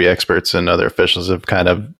the industry experts and other officials have kind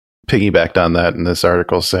of piggybacked on that in this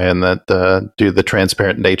article, saying that due to the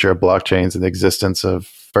transparent nature of blockchains and the existence of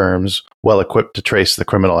firms well equipped to trace the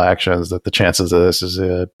criminal actions, that the chances of this is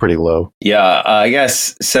pretty low. Yeah, I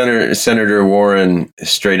guess Senator Warren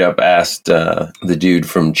straight up asked the dude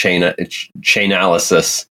from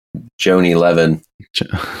Chainalysis, Joni Levin.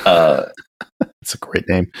 It's a great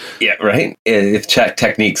name. Yeah, right? If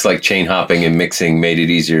techniques like chain hopping and mixing made it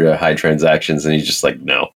easier to hide transactions, and he's just like,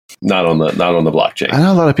 no, not on the blockchain. I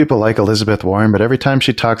know a lot of people like Elizabeth Warren, but every time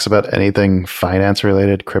she talks about anything finance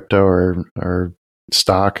related, crypto or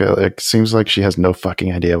stock, it seems like she has no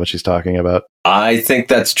fucking idea what she's talking about. I think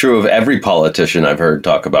that's true of every politician I've heard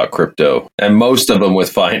talk about crypto, and most of them with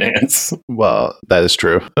finance. Well, that is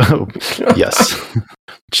true. Yes.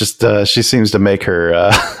 Just she seems to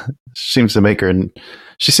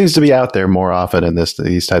be out there more often in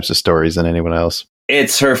these types of stories than anyone else.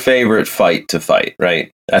 It's her favorite fight to fight,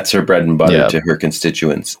 right? That's her bread and butter to her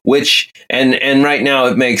constituents. Which and right now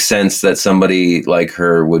it makes sense that somebody like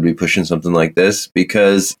her would be pushing something like this,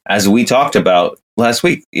 because as we talked about last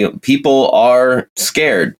week, people are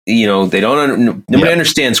scared. They don't. Nobody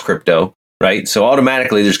understands crypto, right? So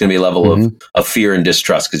automatically there's going to be a level of fear and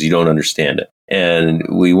distrust because you don't understand it. And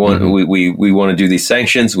we want we want to do these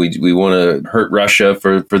sanctions. We want to hurt Russia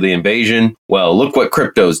for the invasion. Well, look what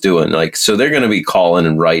crypto's doing. So they're going to be calling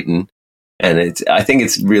and writing, and I think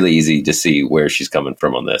it's really easy to see where she's coming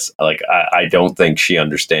from on this. I don't think she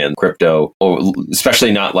understands crypto, or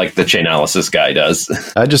especially not like the Chainalysis guy does.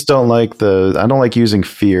 I just don't like using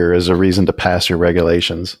fear as a reason to pass your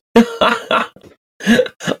regulations.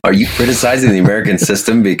 Are you criticizing the American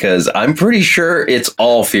system? Because I'm pretty sure it's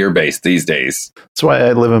all fear-based these days. That's why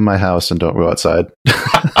I live in my house and don't go outside.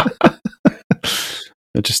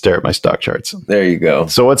 I just stare at my stock charts. There you go.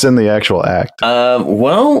 So what's in the actual act?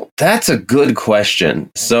 Well, that's a good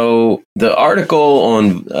question. So the article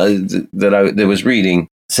on that I was reading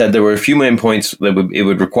said there were a few main points that it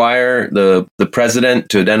would require the president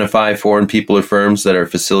to identify foreign people or firms that are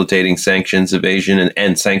facilitating sanctions evasion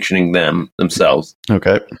and sanctioning themselves.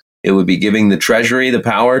 Okay. It would be giving the Treasury the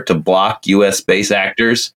power to block U.S.-based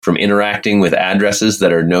actors from interacting with addresses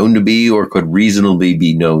that are known to be or could reasonably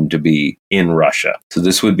be known to be in Russia. So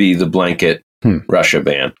this would be the blanket Russia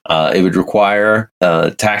ban. It would require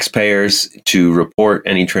taxpayers to report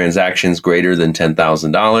any transactions greater than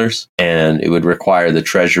 $10,000, and it would require the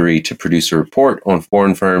Treasury to produce a report on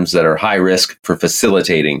foreign firms that are high risk for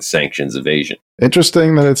facilitating sanctions evasion.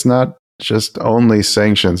 Interesting that it's not just only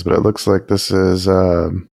sanctions, but it looks like this is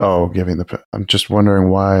I'm just wondering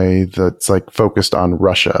why that's like focused on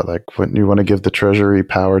Russia. Like, wouldn't you want to give the Treasury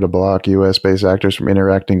power to block US based actors from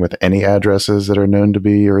interacting with any addresses that are known to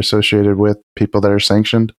be or associated with people that are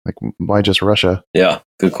sanctioned? Like, why just Russia? Yeah,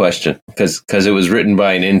 good question. Because it was written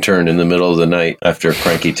by an intern in the middle of the night after a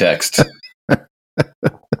cranky text.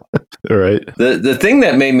 All right. The thing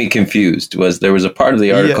that made me confused was there was a part of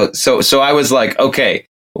the article. Yeah. So I was like, okay,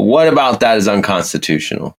 what about that is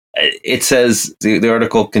unconstitutional? It says the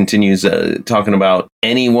article continues talking about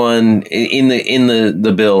anyone in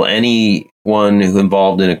the bill, anyone who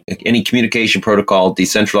involved in any communication protocol,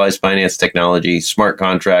 decentralized finance technology, smart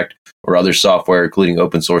contract, or other software, including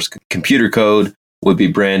open source computer code, would be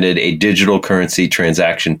branded a digital currency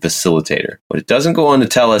transaction facilitator. But it doesn't go on to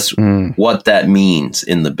tell us what that means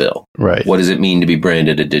in the bill. Right. What does it mean to be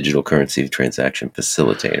branded a digital currency transaction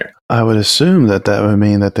facilitator? I would assume that would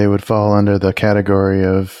mean that they would fall under the category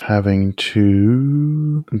of having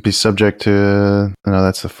to be subject to,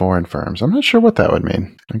 that's the foreign firms. I'm not sure what that would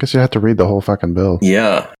mean. I guess you have to read the whole fucking bill.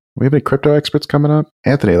 Yeah. We have any crypto experts coming up?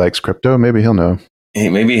 Anthony likes crypto. Maybe he'll know. Hey,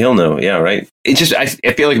 maybe he'll know. Yeah, right. It just, I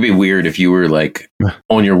feel like it'd be weird if you were like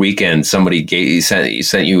on your weekend, somebody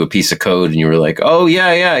sent you a piece of code and you were like, oh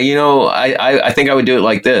yeah. I think I would do it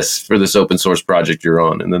like this for this open source project you're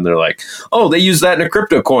on. And then they're like, oh, they use that in a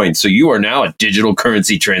crypto coin. So you are now a digital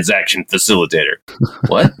currency transaction facilitator.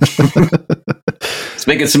 What? It's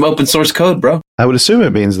making some open source code, bro. I would assume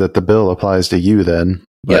it means that the bill applies to you then.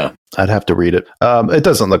 Yeah. I'd have to read it. It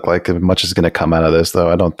doesn't look like much is going to come out of this, though.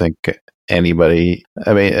 I don't think anybody.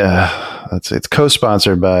 I mean, it's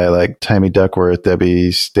co-sponsored by like Tammy Duckworth,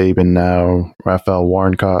 Debbie Stabenow, Raphael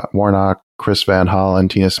Warnock, Chris Van Hollen,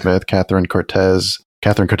 Tina Smith, Catherine Cortez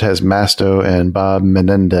Masto, and Bob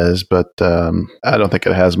Menendez. But I don't think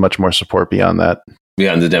it has much more support beyond that.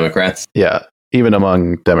 Beyond the Democrats? Yeah. Even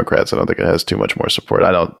among Democrats, I don't think it has too much more support.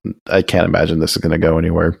 I can't imagine this is going to go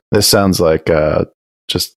anywhere. This sounds like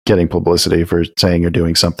just getting publicity for saying you're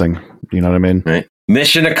doing something. You know what I mean? Right.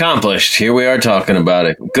 Mission accomplished. Here we are talking about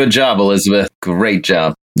it. Good job, Elizabeth. Great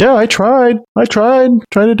job. Yeah, I tried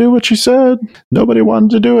to do what she said. Nobody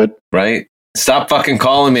wanted to do it. Right? Stop fucking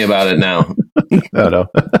calling me about it now. Oh, no.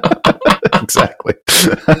 Exactly.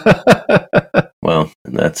 Well,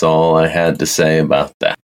 that's all I had to say about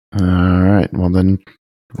that. All right. Well, then.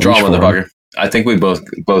 Draw, motherfucker. I think we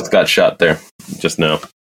both got shot there just now.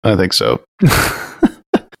 I think so.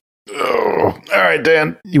 Oh, all right,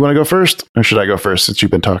 Dan. You want to go first? Or should I go first since you've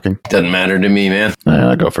been talking? Doesn't matter to me, man.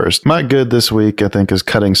 I'll go first. My good this week, I think, is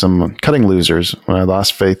cutting losers when I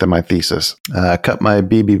lost faith in my thesis. I cut my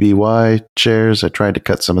BBBY shares. I tried to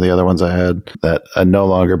cut some of the other ones I had that I no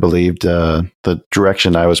longer believed the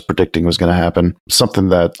direction I was predicting was going to happen. Something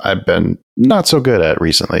that I've been not so good at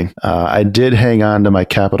recently. I did hang on to my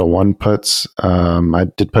Capital One puts. I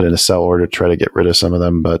did put in a sell order to try to get rid of some of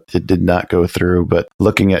them, but it did not go through. But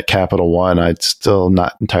looking at Capital One, I'm still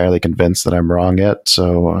not entirely convinced that I'm wrong yet.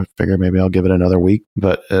 So I figure maybe I'll give it another week.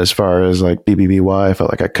 But as far as like BBBY, I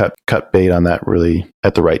felt like I cut bait on that really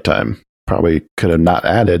at the right time. Probably could have not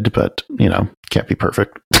added, but can't be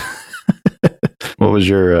perfect. What was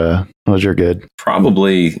your good?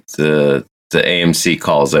 Probably the AMC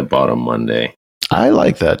calls I bought on Monday. I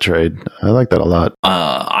like that trade. I like that a lot.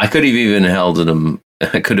 I could have even held them.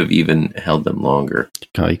 I could have even held them longer.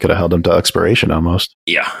 You could have held them to expiration almost.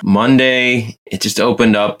 Yeah. Monday, it just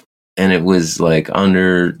opened up and it was like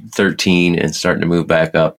under 13 and starting to move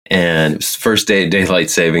back up. And it was first day of daylight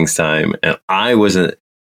savings time. And I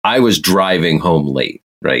was driving home late,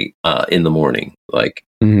 right? In the morning, like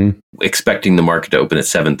expecting the market to open at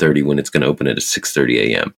 7:30 when it's going to open at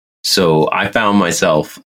 6:30 a.m. So I found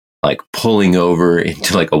myself like pulling over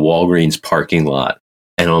into like a Walgreens parking lot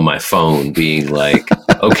and on my phone being like,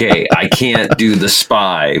 okay, I can't do the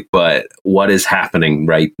SPY, but what is happening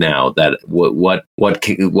right now? That what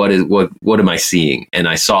am I seeing? And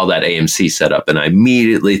I saw that AMC setup, and I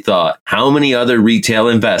immediately thought, how many other retail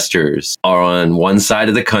investors are on one side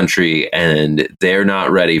of the country and they're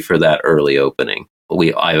not ready for that early opening?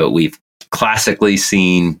 We've classically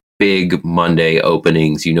seen big Monday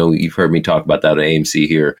openings. You've heard me talk about that at AMC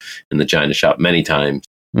here in the China shop many times.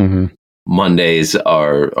 Mm-hmm. Mondays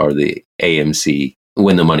are the AMC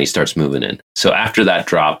when the money starts moving in. So after that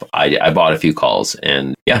drop, I bought a few calls,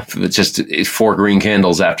 and yeah, it's just 4 green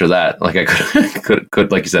candles after that. Like I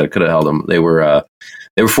could like you said, I could have held them. They were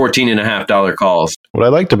 $14.50 calls. What I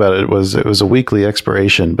liked about it was a weekly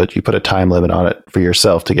expiration, but you put a time limit on it for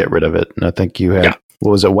yourself to get rid of it. And I think you had,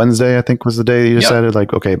 what was it, Wednesday, I think was the day you decided,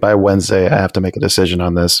 like, okay, by Wednesday, I have to make a decision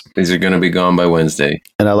on this. These are going to be gone by Wednesday.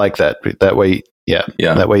 And I like that. That way,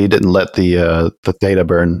 that way you didn't let the data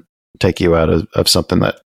burn take you out of something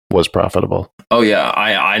that was profitable. Oh yeah,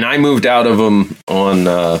 I moved out of them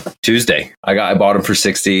on Tuesday. I bought them for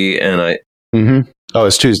 60, and I. Mm-hmm. Oh,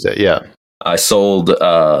 it's Tuesday. Yeah. I sold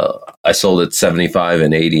at 75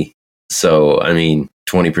 and 80. So, I mean,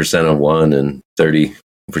 20% on one and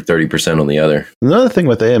 30% on the other. Another thing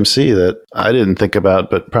with AMC that I didn't think about,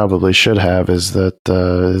 but probably should have, is that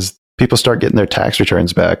is people start getting their tax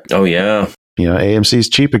returns back. Oh, yeah. AMC's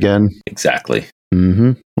cheap again. Exactly.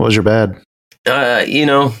 Mm-hmm. What was your bad? The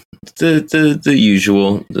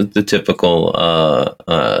usual, the typical,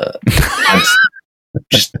 I'm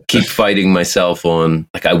just keep fighting myself on,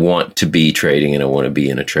 like, I want to be trading and I want to be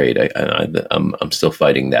in a trade. I'm still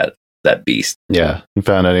fighting that beast. Yeah. You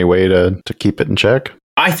found any way to keep it in check?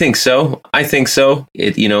 I think so.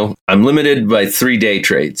 I'm limited by 3-day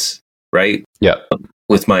trades, right? Yeah.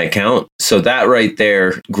 With my account. So that right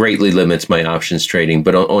there greatly limits my options trading.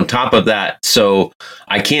 But on top of that, so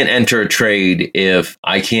I can't enter a trade if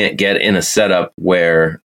I can't get in a setup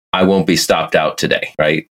where I won't be stopped out today,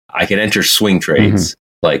 right? I can enter swing trades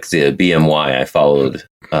like the BMY. I followed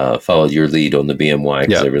your lead on the BMY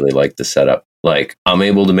because I really like the setup. Like, I'm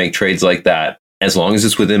able to make trades like that as long as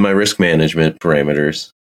it's within my risk management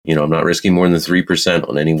parameters. I'm not risking more than 3%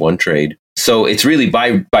 on any one trade. So it's really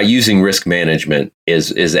by using risk management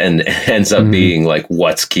ends up being like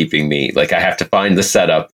what's keeping me. Like, I have to find the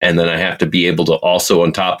setup, and then I have to be able to also,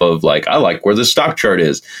 on top of, like, I like where the stock chart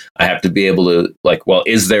is, I have to be able to, like, well,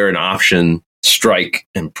 is there an option strike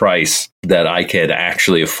and price that I could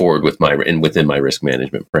actually afford within my risk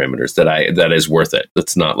management parameters that is worth it?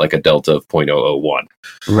 That's not like a delta of 0.001.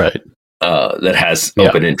 Right. That has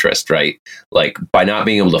open interest, right? Like, by not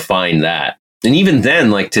being able to find that. And even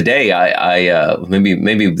then, like today, I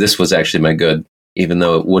maybe this was actually my good, even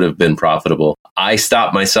though it would have been profitable. I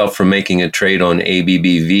stopped myself from making a trade on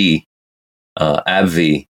ABBV,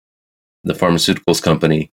 AbbVie, the pharmaceuticals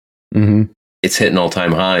company. Mm-hmm. It's hitting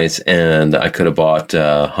all-time highs, and I could have bought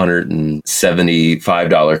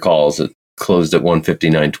 $175 calls. It closed at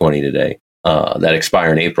 $159.20 today. That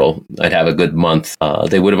expire in April. I'd have a good month.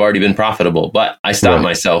 They would have already been profitable, but I stopped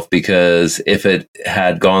myself because if it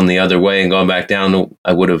had gone the other way and gone back down,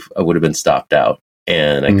 I would have been stopped out,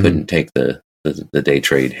 and I couldn't take the day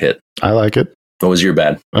trade hit. I like it. What was your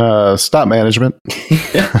bad? Stop management.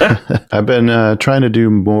 I've been trying to do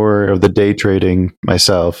more of the day trading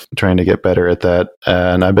myself, trying to get better at that.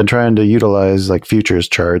 And I've been trying to utilize like futures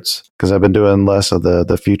charts because I've been doing less of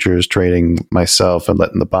the futures trading myself and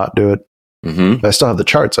letting the bot do it. Mm-hmm. I still have the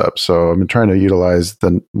charts up, so I've been trying to utilize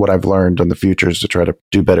what I've learned on the futures to try to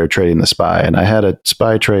do better trading the SPY. And I had a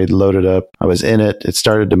SPY trade loaded up. I was in it. It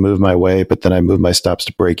started to move my way, but then I moved my stops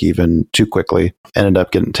to break even too quickly. Ended up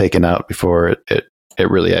getting taken out before it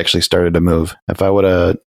really actually started to move. If I would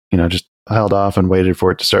have, just held off and waited for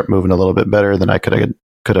it to start moving a little bit better, then I could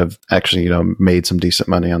have actually, made some decent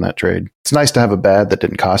money on that trade. It's nice to have a bad that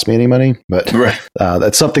didn't cost me any money, but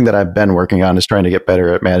that's something that I've been working on, is trying to get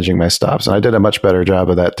better at managing my stops. And I did a much better job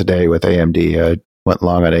of that today with AMD. I went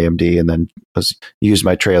long on AMD and then used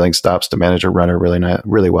my trailing stops to manage a runner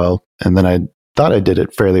really well. And then I thought I did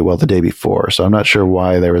it fairly well the day before. So I'm not sure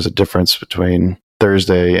why there was a difference between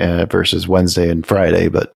Thursday versus Wednesday and Friday,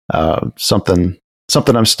 but something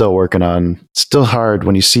I'm still working on. It's still hard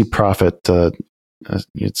when you see profit.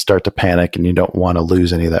 You'd start to panic and you don't want to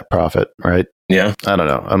lose any of that profit, right? Yeah. I don't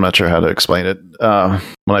know. I'm not sure how to explain it.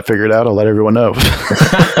 When I figure it out, I'll let everyone know.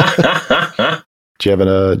 Do you have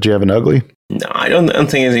an ugly? No, I don't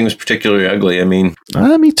think anything was particularly ugly. I mean,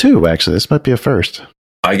 me too, actually. This might be a first.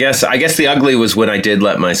 I guess the ugly was when I did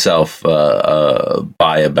let myself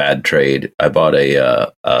buy a bad trade. I bought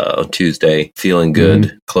a Tuesday, feeling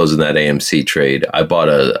good, closing that AMC trade. I bought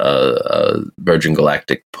a Virgin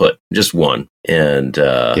Galactic put, just one, and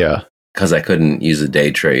because I couldn't use a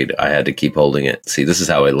day trade, I had to keep holding it. See, this is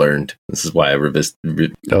how I learned. This is why I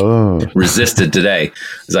resisted today,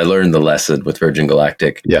 as I learned the lesson with Virgin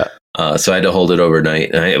Galactic. Yeah. So I had to hold it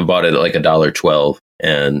overnight, and I bought it at like $1.12.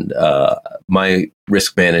 And my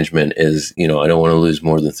risk management is, I don't want to lose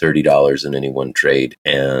more than $30 in any one trade.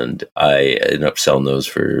 And I ended up selling those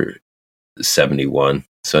for 71.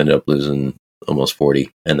 So I ended up losing almost 40.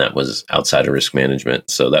 And that was outside of risk management.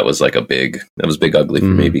 So that was like big ugly for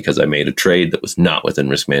me, because I made a trade that was not within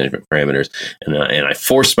risk management parameters. And I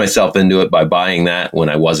forced myself into it by buying that when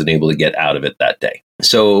I wasn't able to get out of it that day.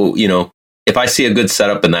 So, if I see a good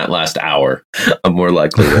setup in that last hour, I'm more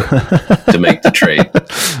likely to make the trade.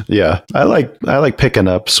 Yeah. I like picking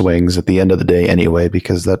up swings at the end of the day anyway,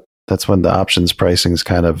 because that's when the options pricing is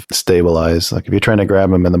kind of stabilized. Like if you're trying to grab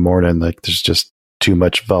them in the morning, like there's just too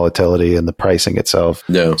much volatility in the pricing itself.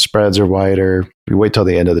 No. Spreads are wider. If you wait till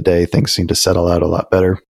the end of the day, things seem to settle out a lot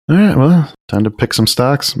better. All right, well, time to pick some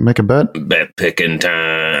stocks, make a bet. Bet picking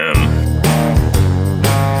time.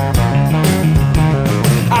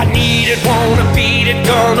 I need it, wanna beat it,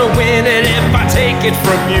 gonna win it if I take it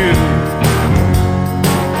from you.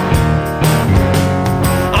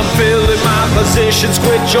 I'm filling my positions,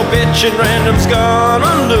 quit your bitching, random's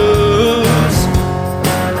gonna lose.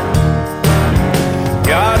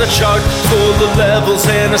 Got a chart full of levels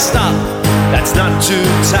and a stop that's not too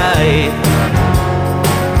tight.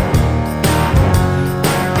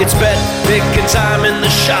 It's bet picking time in the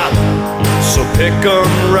shop, so pick 'em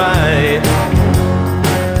right.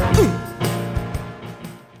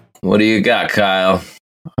 What do you got, Kyle?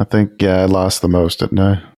 I think, I lost the most, didn't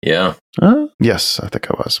I? Yeah. Yes, I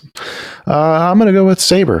think I was. I'm going to go with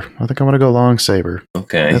Sabre. I think I'm going to go long Sabre.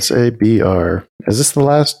 Okay. SABR. Is this the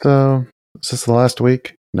last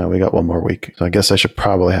week? No, we got one more week. So I guess I should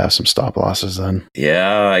probably have some stop losses then.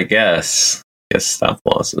 Yeah, I guess. Stop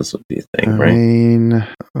losses would be a thing, right? I mean,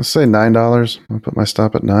 let's say $9. I'll put my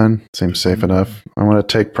stop at 9. Seems safe enough. I want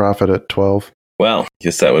to take profit at 12. Well,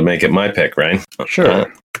 guess that would make it my pick, right? Sure.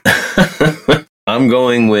 I'm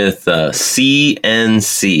going with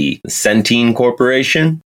CNC, Centene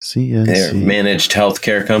Corporation. CNC. They're a managed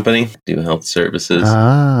healthcare company, do health services.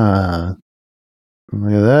 Look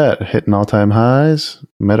at that. Hitting all-time highs.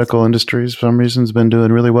 Medical industries, for some reason, has been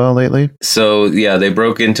doing really well lately. So, yeah, they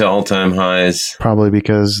broke into all-time highs. Probably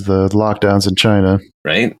because the lockdowns in China.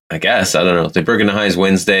 Right? I guess. I don't know. They broke into highs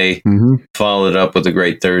Wednesday, followed up with a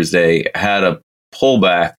great Thursday, had a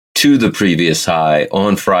pullback to the previous high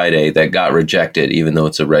on Friday that got rejected, even though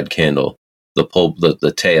it's a red candle.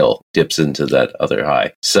 The tail dips into that other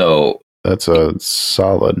high. So that's a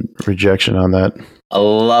solid rejection on that.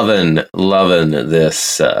 Loving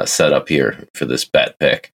this setup here for this bet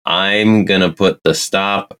pick. I'm going to put the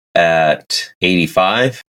stop at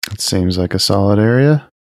 85. It seems like a solid area.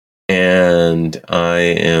 And I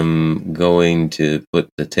am going to put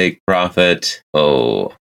the take profit,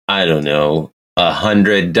 I don't know,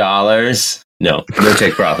 $100. No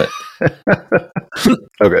take profit.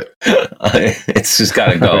 Okay. It's just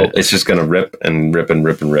got to go. Right. It's just going to rip and rip and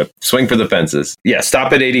rip and rip. Swing for the fences. Yeah,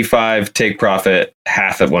 stop at 85, take profit,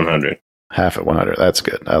 half at 100. Half at 100. That's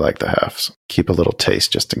good. I like the halves. Keep a little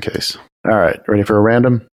taste just in case. All right. Ready for a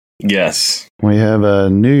random? Yes. We have a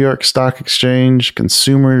New York Stock Exchange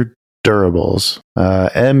Consumer Durables,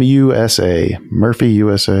 MUSA, Murphy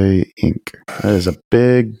USA Inc. That is a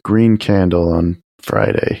big green candle on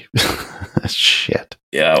Friday. Shit.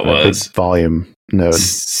 Yeah, it was. Big volume node.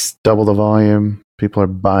 Double the volume. People are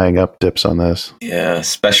buying up dips on this. Yeah,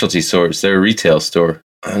 specialty stores. They're a retail store.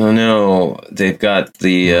 I don't know. They've got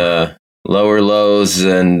the lower lows,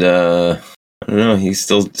 and I don't know. You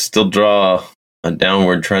still draw a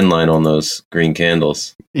downward trend line on those green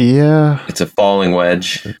candles. Yeah. It's a falling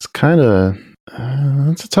wedge. It's kind of,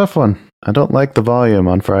 it's a tough one. I don't like the volume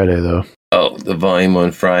on Friday, though. Oh, the volume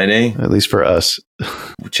on Friday? At least for us.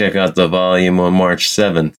 Check out the volume on March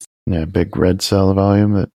 7th. Yeah, big red sell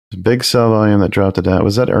volume. Big sell volume that dropped it down.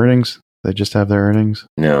 Was that earnings? They just have their earnings?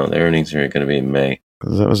 No, the earnings are going to be in May.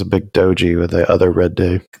 That was a big doji with the other red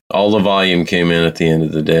day. All the volume came in at the end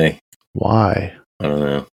of the day. Why? I don't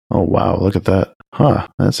know. Oh, wow. Look at that. Huh.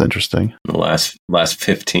 That's interesting. The last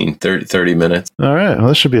 30 minutes. All right. Well,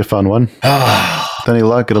 this should be a fun one. With any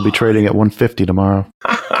luck, it'll be trading at 150 tomorrow.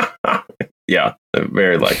 Yeah,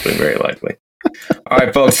 very likely, very likely. All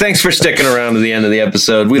right, folks. Thanks for sticking around to the end of the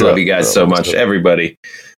episode. We love you guys so much. Everybody,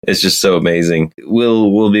 It's just so amazing.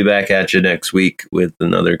 We'll be back at you next week with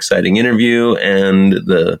another exciting interview and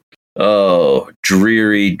the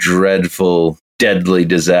dreary, dreadful, deadly,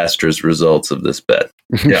 disastrous results of this bet.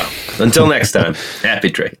 Yeah. Until next time, happy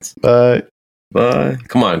trades. Bye. Bye.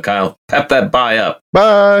 Come on, Kyle. Pep that bye up.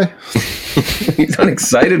 Bye. You not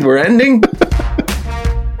excited we're ending?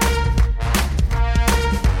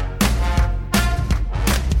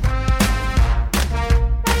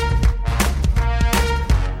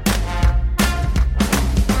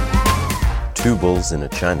 Two Bulls in a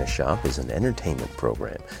China Shop is an entertainment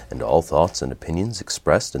program, and all thoughts and opinions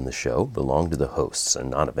expressed in the show belong to the hosts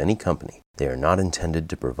and not of any company. They are not intended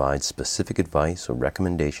to provide specific advice or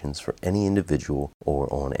recommendations for any individual or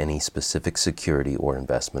on any specific security or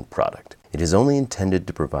investment product. It is only intended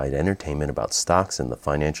to provide entertainment about stocks in the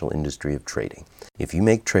financial industry of trading. If you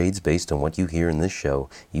make trades based on what you hear in this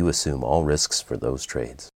show, you assume all risks for those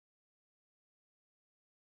trades.